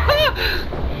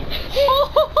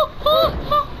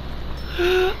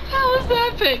 That was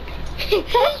epic.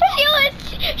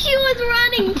 she was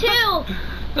running too.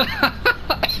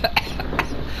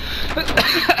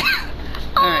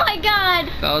 Alright. god.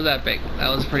 That was epic. That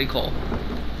was pretty cool.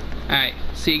 Alright,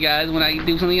 see you guys when I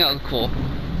do something else cool.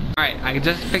 Alright, I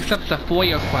just picked up the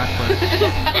foil quackler.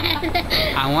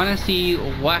 I want to see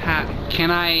what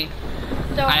can I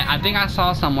think I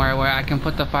saw somewhere where I can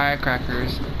put the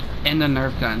firecrackers in the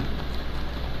Nerf gun.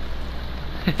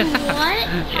 What?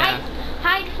 Yeah.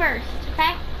 Hide first,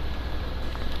 okay?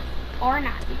 Or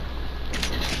not.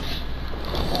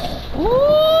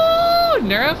 Ooh,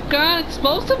 Nerf gun,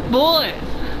 explosive bullets.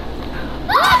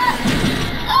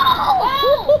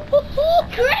 Oh!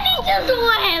 Granny just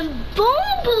went boom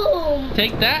boom.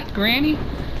 Take that, Granny.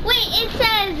 Wait, it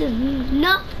says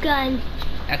Nerf gun.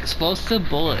 Explosive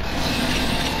bullets.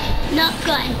 Nerf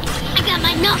gun. I got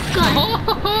my Nerf gun.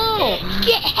 Oh,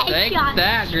 Get take headshot.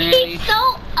 that, Granny. He's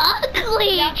so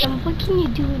ugly. What can you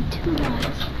do in 2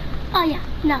 hours? Oh yeah,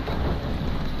 nothing.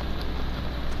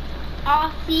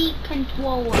 RC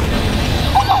controller.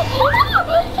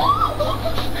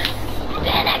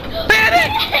 Panic!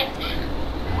 Panic!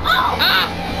 Oh! Ah!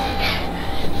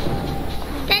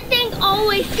 That thing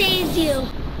always saves you.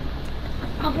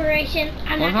 Operation.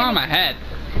 I'm What's not on gonna... my head?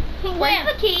 Where's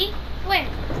the key? Where?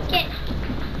 Get.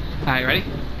 Alright, ready?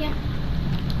 Yeah.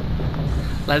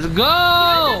 Let's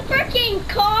go! The freaking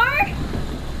car.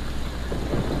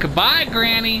 Goodbye,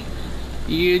 Granny.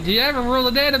 You ever rule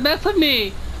a day to mess with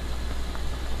me?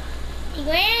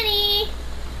 Granny.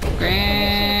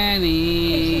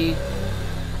 Granny.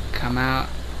 Come out.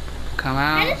 Come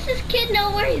How out. does this kid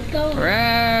know where he's going?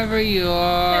 Wherever you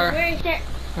are. Where is there?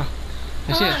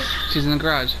 There she is. She's in the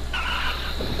garage.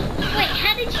 Wait,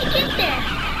 how did she get there?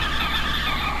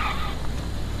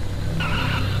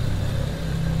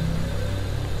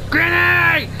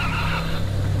 Granny!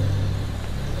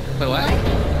 Wait, what?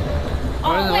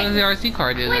 What wait. does the RC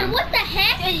car do Wait, then? what the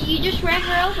heck? You just ran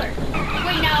her over.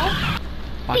 Wait, no.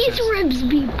 Watch These this. ribs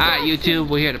be Alright, YouTube,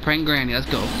 we're here to prank Granny. Let's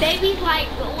go. Baby's like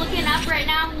looking up right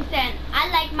now and saying, I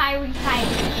like my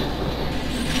retirement.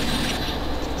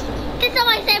 Did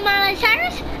somebody say Miley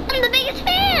Cyrus? I'm the biggest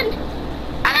fan.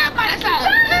 I love Miley Cyrus.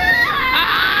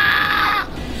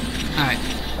 Alright.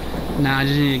 Now I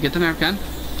just need to get the Nerf gun.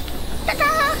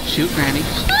 Ta-da! Shoot Granny.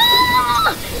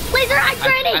 Ah! Laser eye,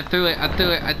 Granny! I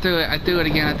threw it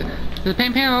again. The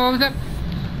pain, what was that?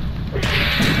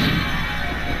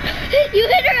 You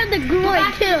hit her in the Go groin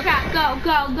back to the too. trap. Go,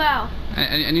 go, go.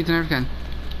 I need the Nerf gun.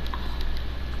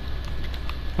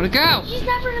 Where'd it go? She's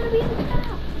never gonna be in the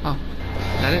trap. Oh,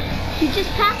 is that it? You just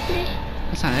passed it.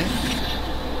 That's not it.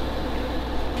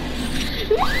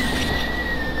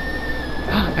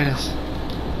 There it is.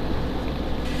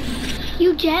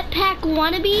 You jetpack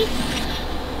wannabe?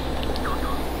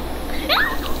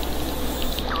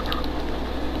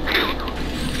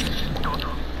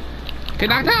 Get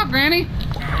knocked out, Granny!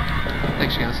 There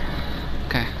she goes.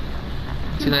 Okay.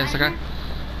 See you later, sucker.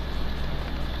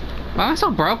 Why am I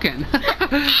so broken?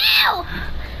 Ow!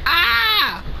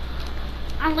 Ah!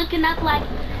 I'm looking up like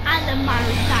I love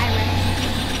Miley Cyrus.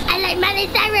 I like Miley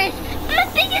Cyrus. I'm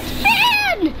the biggest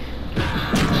fan!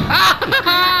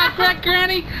 Ah! Wreck,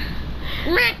 Granny!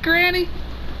 Wreck, Granny!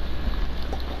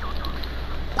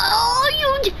 Oh,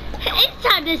 it's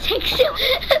time to take some.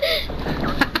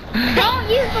 Don't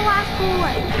use the last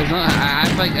bullet. I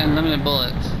have like unlimited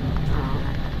bullets.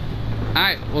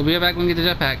 Alright, we'll be right back when we get the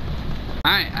jetpack.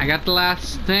 Alright, I got the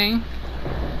last thing.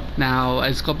 Now,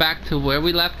 let's go back to where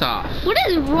we left off. What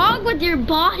is wrong with your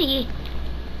body?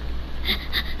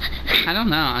 I don't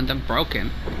know, I'm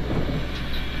broken.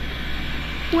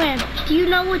 When? Do you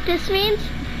know what this means?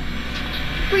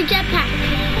 Free jetpack.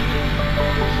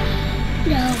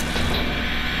 No.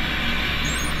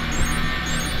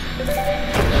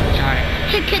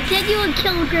 Alright, Continue and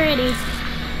kill Granny.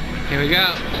 here we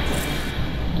go.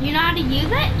 You know how to use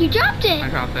it? You dropped I it.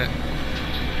 dropped it.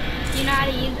 You know how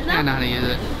to use it though? I know how to use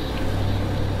it.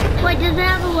 Wait, does it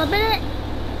have a limited?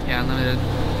 Yeah, unlimited.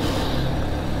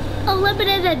 A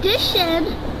limited edition?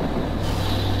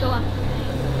 Go up.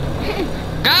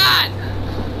 God!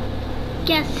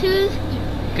 Guess who's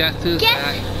Guess who's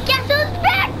back? Guess who's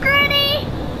back, Granny?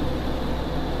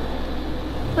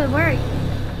 Wait, where are you?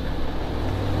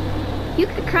 You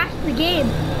could crash the game.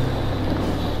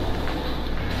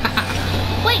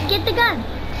 Wait, get the gun.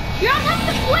 You're on top of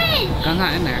the swing. Gun's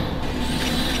not in there.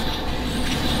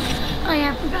 Oh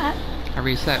yeah, I forgot. I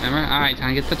reset, remember? Alright,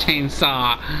 time to get the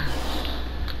chainsaw.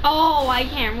 Oh, I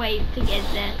can't wait to get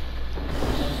this.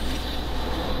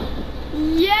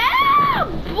 Yeah,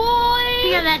 boy!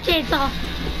 Pick up that chainsaw.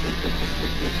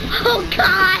 Oh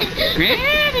God!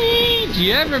 Granny! Did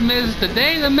you ever miss the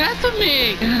day to mess with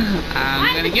me?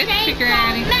 I'm gonna get you,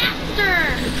 Granny.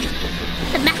 Master!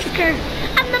 The massacre.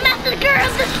 I'm the massacre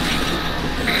of the.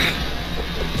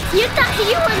 You thought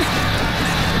you were...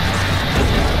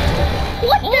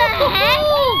 What the heck?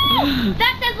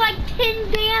 That does like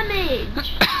 10 damage.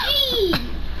 Jeez.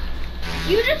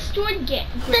 You destroyed it.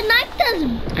 The knife does...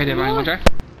 Hey, Devon, you want to try?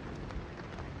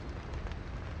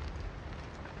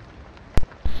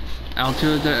 L2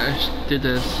 do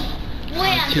this.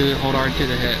 R2, hold R2 to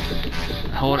hit.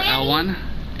 Hold L1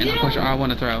 and then push R1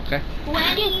 to throw, okay?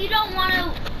 Wendy, you don't want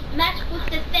to mess with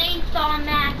the chainsaw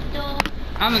master.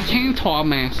 I'm the chainsaw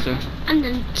master. I'm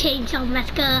the chainsaw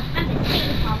master. I'm the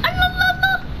chainsaw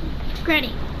master.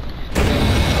 Granny.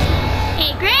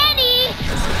 Hey, Granny!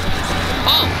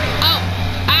 Oh! Oh!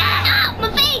 Ah! Ah, my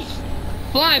face!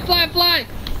 Fly! Fly! Fly!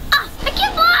 Ah, I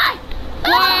can't fly!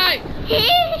 Fly!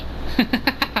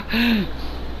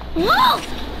 Whoa!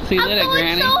 See you I'm later, going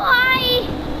Granny. so high!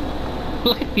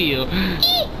 Look at you.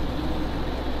 Eek.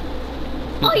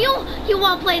 Oh, you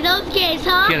want to play those games,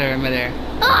 huh? Get her in midair.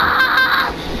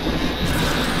 Ah!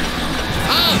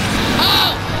 Oh!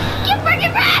 Oh! Get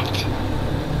freaking wrecked!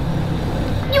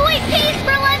 You eat peas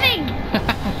for a living!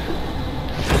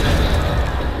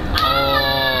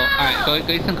 Oh! Alright, go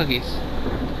eat some cookies.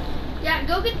 Yeah,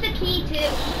 go get the key too.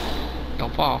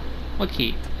 Don't fall. What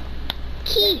key?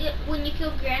 Key. When you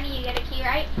kill Granny, you get a key,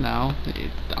 right? No.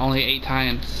 Only 8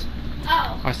 times.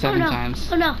 Oh. Or 7 oh, no. times.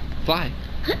 Oh no. Fly.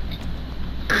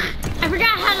 I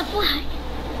forgot how to fly.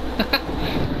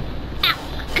 Ow.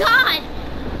 God!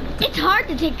 It's hard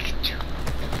to take control.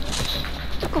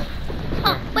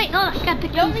 Oh, wait, hold on. I gotta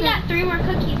pick You only these up. got 3 more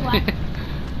cookies left.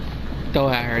 Throw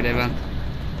at her, Devon.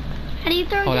 How do you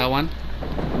throw Hold it? that one.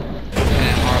 And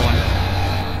then R1.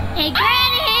 Hey,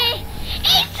 Granny!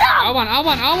 Eat some! R1,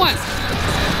 R1, R1!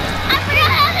 I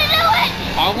forgot how to do it!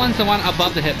 R1's the one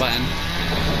above the hit button.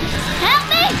 Help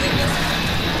me!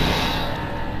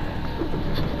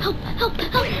 Help, help,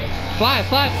 help! Fly,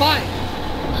 fly, fly!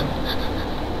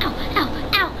 Ow, ow,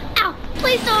 ow, ow!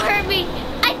 Please don't hurt me!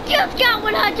 I just got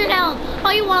 100 health!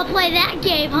 Oh, you want to play that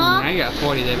game, huh? Now you got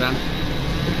 40, Devon.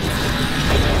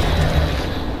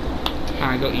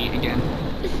 Alright, go eat again.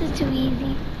 This is too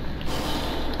easy.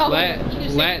 Oh,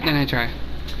 Then I try.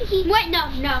 Wait, no.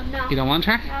 You don't want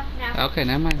to try? No. Okay,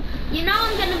 never mind. You know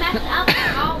I'm gonna mess up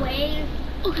always.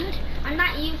 Oh, God. I'm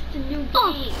not used to new games.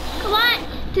 Oh, come on!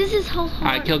 This is so hard.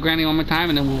 Alright, kill Granny one more time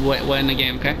and then we'll end the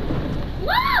game, okay?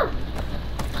 Woo!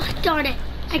 Oh, darn it.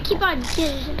 I keep on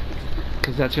getting it.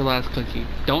 Because that's your last cookie.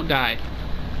 Don't die.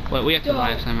 Wait, we have 2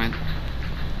 lives, never mind.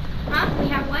 Huh? We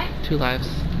have what? 2 lives.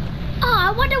 Oh,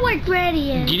 I wonder where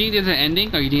Granny is. Do you think there's an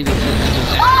ending or you think there's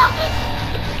just end? Oh!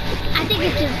 I think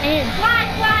it just ends.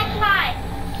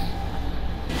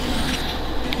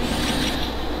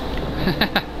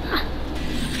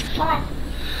 Fly!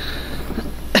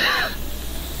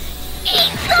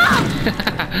 Eat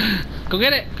some! Go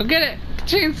get it! Go get it!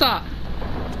 Chainsaw!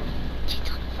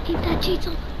 Chainsaw. Eat that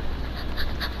chainsaw.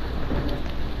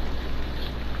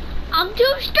 I'm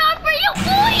too strong for you,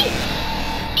 boy!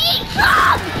 Eat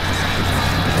some!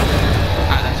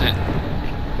 Alright, that's it.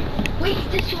 We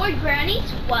destroyed Granny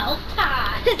 12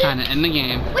 times. Time to end the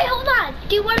game. Wait, hold on.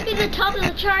 Do you want to be the top of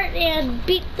the chart and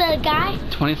beat the guy?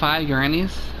 25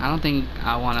 grannies? I don't think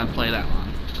I want to play that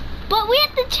long. But we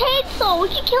have the chainsaw. We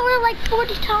can kill her like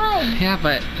 40 times. Yeah,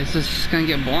 but it's just gonna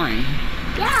get boring.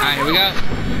 Yeah. Alright, here we go.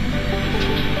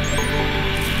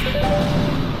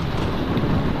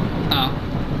 Oh.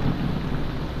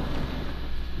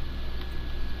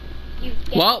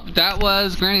 Well, that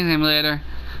was Granny Simulator.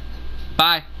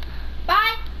 Bye.